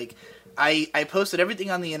life. Like, I posted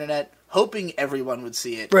everything on the internet, hoping everyone would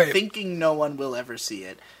see it, right, thinking no one will ever see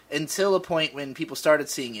it, until a point when people started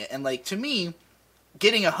seeing it. And, like, to me,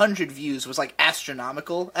 getting 100 views was, like,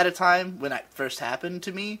 astronomical at a time when it first happened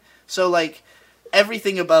to me. So, like,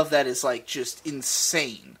 everything above that is, like, just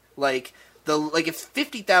insane. Like, if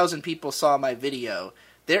 50,000 people saw my video,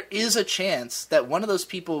 there is a chance that one of those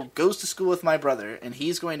people goes to school with my brother, and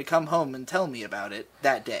he's going to come home and tell me about it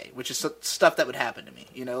that day, which is stuff that would happen to me,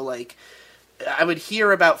 you know? Like, I would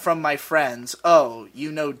hear about from my friends, oh,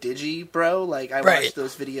 you know Digi, bro? Like, I watched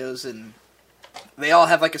those videos, and they all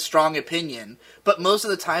have, like, a strong opinion, but most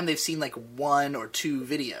of the time they've seen, like, 1 or 2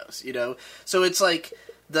 videos, you know? So it's, like,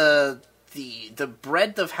 the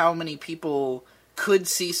breadth of how many people could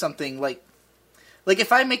see something, like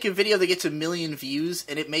if I make a video that gets 1 million views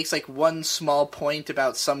and it makes like one small point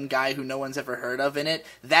about some guy who no one's ever heard of in it,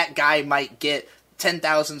 that guy might get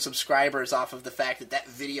 10,000 subscribers off of the fact that that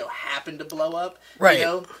video happened to blow up, right? You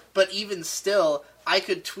know? But even still, I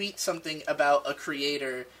could tweet something about a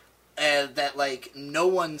creator that like no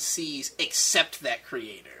one sees except that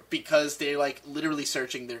creator, because they're, like, literally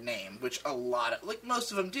searching their name, which a lot of, like,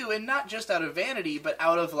 most of them do, and not just out of vanity, but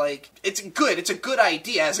out of, like, it's a good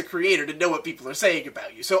idea as a creator to know what people are saying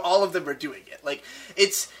about you, so all of them are doing it. Like,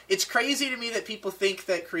 it's crazy to me that people think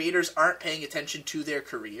that creators aren't paying attention to their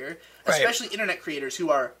career, especially internet creators who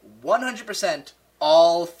are 100%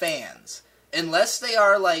 all fans, unless they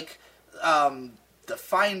are, like, the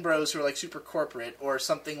Fine Bros who are, like, super corporate, or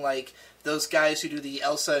something like those guys who do the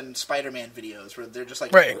Elsa and Spider-Man videos, where they're just,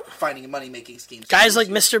 like, finding money-making schemes. Guys like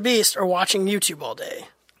Mr. Beast are watching YouTube all day.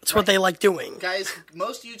 That's what they like doing. Guys,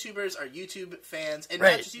 most YouTubers are YouTube fans, and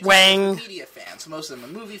not just YouTubers, media fans. Most of them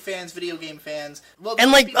are movie fans, video game fans. Well,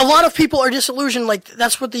 and, like, a lot of people are disillusioned. Like,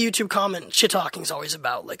 that's what the YouTube comment shit-talking is always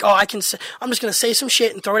about. Like, oh, I'm just going to say some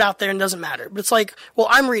shit and throw it out there and it doesn't matter. But it's like, well,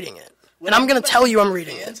 I'm reading it. And I'm going to tell you I'm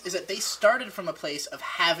reading it. Is that they started from a place of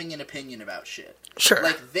having an opinion about shit. Sure.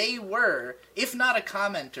 Like, they were, if not a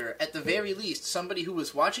commenter, at the very least, somebody who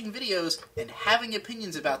was watching videos and having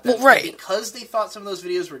opinions about them. Well, right. Because they thought some of those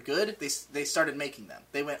videos were good, they started making them.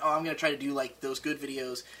 They went, oh, I'm going to try to do, like, those good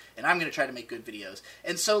videos, and I'm going to try to make good videos.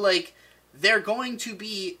 And so, like, they're going to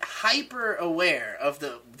be hyper aware of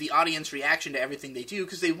the audience reaction to everything they do,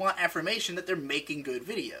 because they want affirmation that they're making good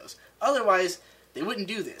videos. Otherwise, they wouldn't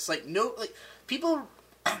do this. People...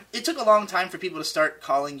 It took a long time for people to start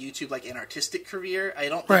calling YouTube, like, an artistic career. I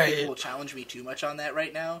don't think people will challenge me too much on that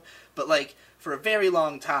right now. But, like, for a very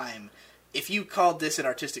long time, if you called this an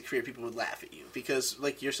artistic career, people would laugh at you. Because,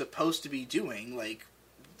 like, you're supposed to be doing, like,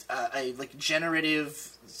 a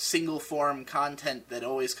generative single form content that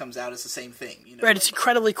always comes out as the same thing. You know? Right, it's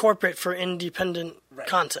incredibly corporate for independent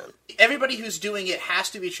content. Everybody who's doing it has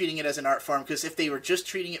to be treating it as an art form, because if they were just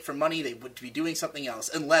treating it for money, they would be doing something else.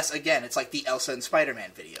 Unless, again, it's like the Elsa and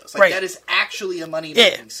Spider-Man videos. Like, that is actually a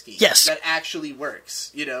money-making scheme. Yes. That actually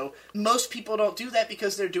works, you know? Most people don't do that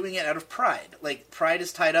because they're doing it out of pride. Like, pride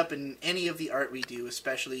is tied up in any of the art we do,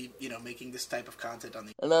 especially, you know, making this type of content on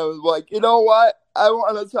the... And I was like, you know what? I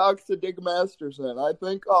want to talk to Dick Masterson. I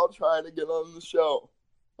think I'll try to get on the show.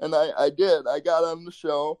 And I did. I got on the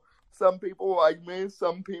show. Some people liked me,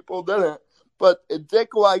 some people didn't. But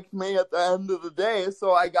Dick liked me at the end of the day,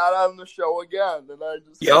 so I got on the show again. And I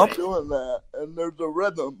just kept doing that. And there's a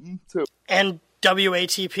rhythm, too. And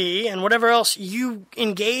WATP and whatever else, you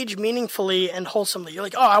engage meaningfully and wholesomely. You're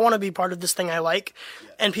like, oh, I want to be part of this thing I like.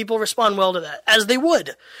 And people respond well to that, as they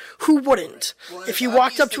would. Who wouldn't? Well, if you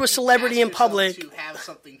walked up to a celebrity in public... to have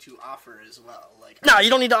something to offer as well. Like, no, you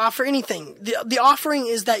don't need to offer anything. The offering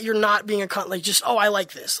is that you're not being a cunt. Like, just, oh, I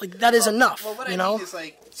like this. Like, that is enough, well, what you I know? mean is,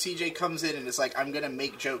 like, CJ comes in and is like, I'm going to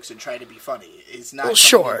make jokes and try to be funny. It's not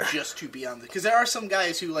just to be on the... Because there are some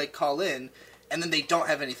guys who, like, call in... and then they don't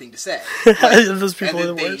have anything to say. Like, those people are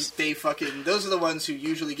the worst. They fucking... Those are the ones who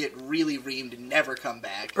usually get really reamed and never come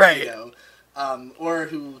back. Right. You know? Or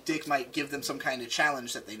who Dick might give them some kind of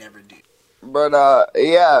challenge that they never do. But,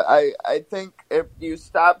 yeah, I think if you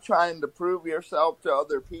stop trying to prove yourself to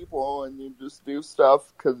other people and you just do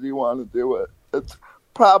stuff because you want to do it, it's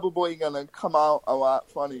probably going to come out a lot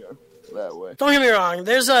funnier that way. Don't get me wrong.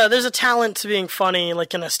 There's a talent to being funny,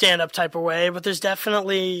 like in a stand-up type of way, but there's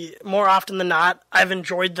definitely, more often than not, I've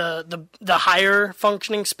enjoyed the higher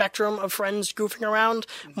functioning spectrum of friends goofing around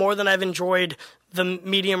more than I've enjoyed the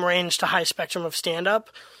medium range to high spectrum of stand-up.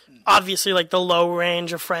 Obviously, like, the low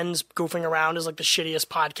range of friends goofing around is like the shittiest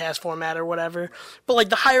podcast format or whatever, but like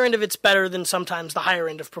the higher end of it's better than sometimes the higher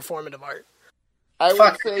end of performative art. I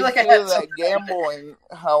would say too that gambling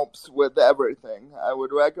helps with everything. I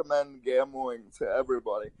would recommend gambling to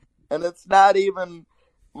everybody. And it's not even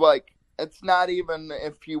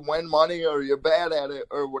if you win money or you're bad at it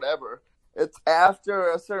or whatever. It's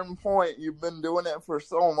after a certain point, you've been doing it for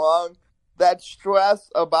so long, that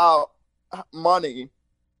stress about money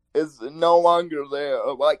is no longer there.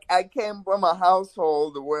 Like, I came from a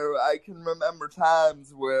household where I can remember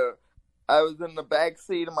times where I was in the back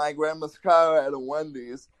seat of my grandma's car at a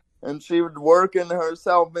Wendy's, and she was working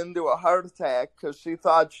herself into a heart attack because she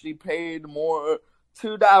thought she paid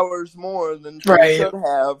 $2 more than she should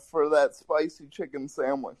have for that spicy chicken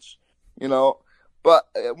sandwich, you know. But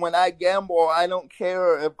when I gamble, I don't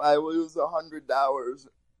care if I lose $100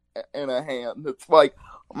 in a hand. It's like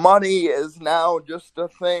money is now just a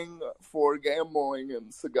thing for gambling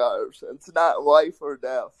and cigars. It's not life or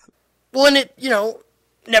death. Well, and it, you know,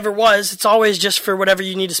 never was. It's always just for whatever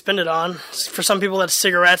you need to spend it on. For some people, that's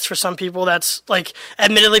cigarettes. For some people, that's, like,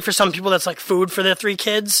 admittedly, for some people, that's, like, food for their 3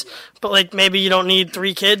 kids. But, like, maybe you don't need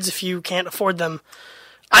 3 kids if you can't afford them.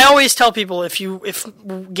 I always tell people, if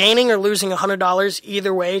gaining or losing $100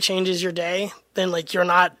 either way changes your day, then, like, you're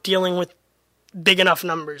not dealing with big enough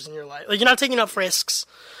numbers in your life. Like, you're not taking enough risks.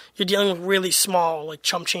 You're dealing with really small, like,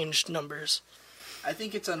 chump change numbers. I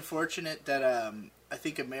think it's unfortunate that, I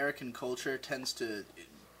think American culture tends to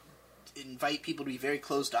invite people to be very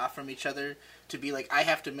closed off from each other, to be like, I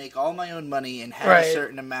have to make all my own money and have a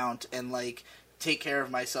certain amount and, like, take care of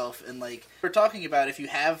myself. And, like, we're talking about if you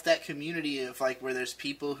have that community of, like, where there's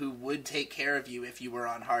people who would take care of you if you were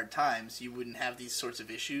on hard times, you wouldn't have these sorts of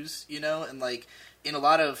issues, you know? And, like, in a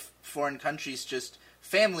lot of foreign countries, just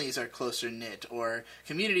families are closer knit or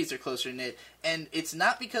communities are closer knit, and it's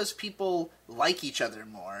not because people like each other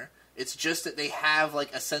more. It's just that they have,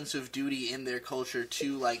 like, a sense of duty in their culture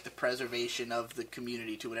to, like, the preservation of the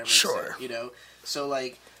community to whatever extent, you know? So,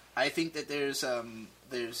 like, I think that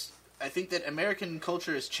I think that American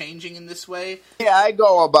culture is changing in this way. Yeah, I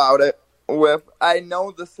go about it with, I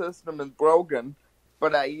know the system is broken,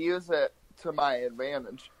 but I use it to my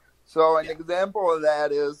advantage. So an example of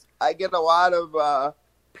that is, I get a lot of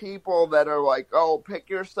people that are like, oh, pick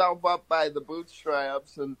yourself up by the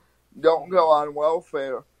bootstraps and don't go on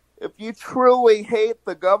welfare. If you truly hate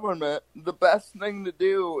the government, the best thing to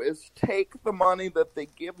do is take the money that they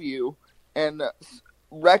give you and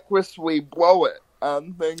recklessly blow it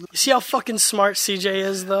on things. You see how fucking smart CJ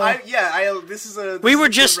is, though? This is a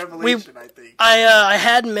revelation, I think. I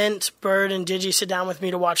had Mint, Bird, and Digi sit down with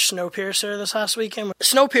me to watch Snowpiercer this last weekend.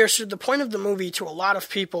 Snowpiercer, the point of the movie to a lot of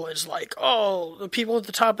people is like, oh, the people at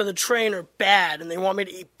the top of the train are bad and they want me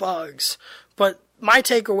to eat bugs. But my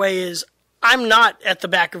takeaway is, I'm not at the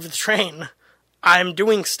back of the train. I'm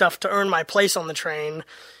doing stuff to earn my place on the train,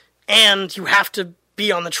 and you have to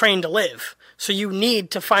be on the train to live. So you need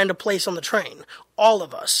to find a place on the train. All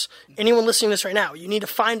of us. Anyone listening to this right now, you need to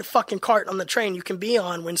find a fucking cart on the train you can be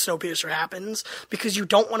on when Snowpiercer happens, because you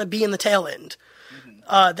don't want to be in the tail end.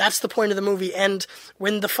 That's the point of the movie. And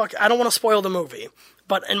when I don't want to spoil the movie,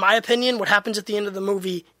 but in my opinion, what happens at the end of the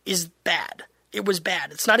movie is bad. It was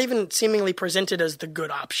bad. It's not even seemingly presented as the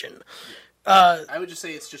good option. I would just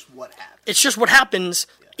say it's just what happens. It's just what happens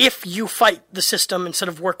if you fight the system instead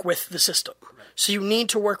of work with the system. Right. So you need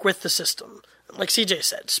to work with the system. Like CJ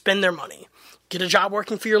said, spend their money. Get a job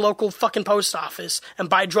working for your local fucking post office and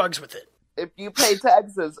buy drugs with it. If you pay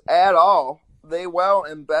taxes at all, they will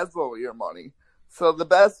embezzle your money. So the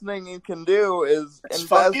best thing you can do is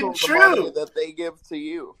embezzle the money that they give to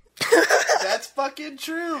you. That's fucking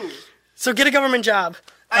true. So get a government job.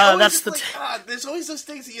 There's always those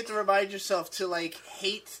things that you have to remind yourself to, like,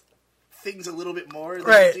 hate things a little bit more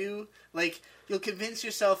than you do. Like, you'll convince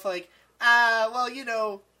yourself, like,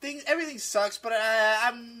 everything sucks, but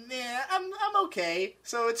I'm okay,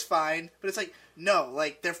 so it's fine. But it's like, no,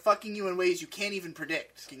 like, they're fucking you in ways you can't even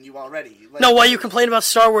predict. You already. Like, no, while you complain about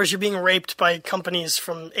Star Wars, you're being raped by companies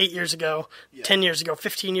from 8 years ago, 10 years ago,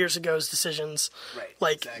 15 years ago's decisions. Right.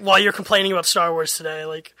 Like, exactly. While you're complaining about Star Wars today,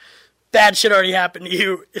 like, bad shit already happened to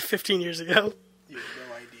you 15 years ago. You have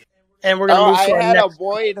no idea. And we're going to move to our next... a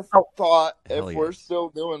void thought if we're still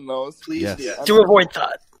doing those. Please do a void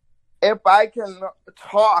thought. If I can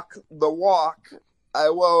talk the walk, I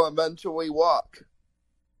will eventually walk.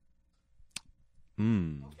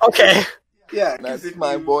 Okay. Yeah, that's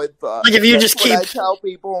my void thought. Like if you just keep... I tell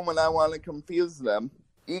people when I want to confuse them.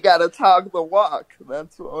 You gotta talk the walk.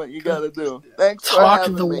 That's what you gotta do. Thanks for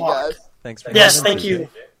having me, guys. Thanks for thank you.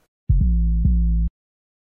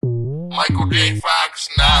 Michael J. Fox,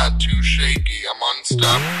 not too shaky. I'm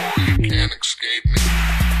unstoppable, you can't escape me.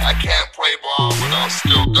 I can't play ball, but I'll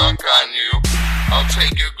still dunk on you. I'll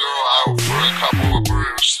take your girl out for a couple of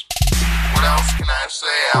brews. What else can I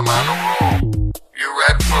say? I'm on a roll. Your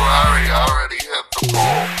red Ferrari already hit the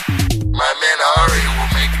pole. My man Ari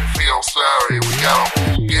will make you feel sorry. We got a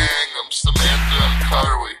whole gang of Samantha and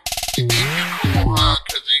Carly. You think you're cool, huh?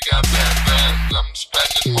 Cause you got that Benz. I'm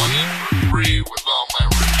spending money for free with all my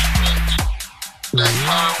rich friends. That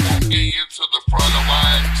car won't get you to the front of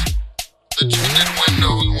lines. The tinted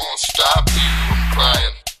windows won't stop you from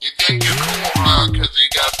crying. You think you're cool, huh? Cause you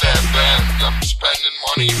got that Benz. I'm spending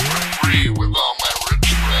money for free with all my rich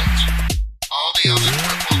friends. All the other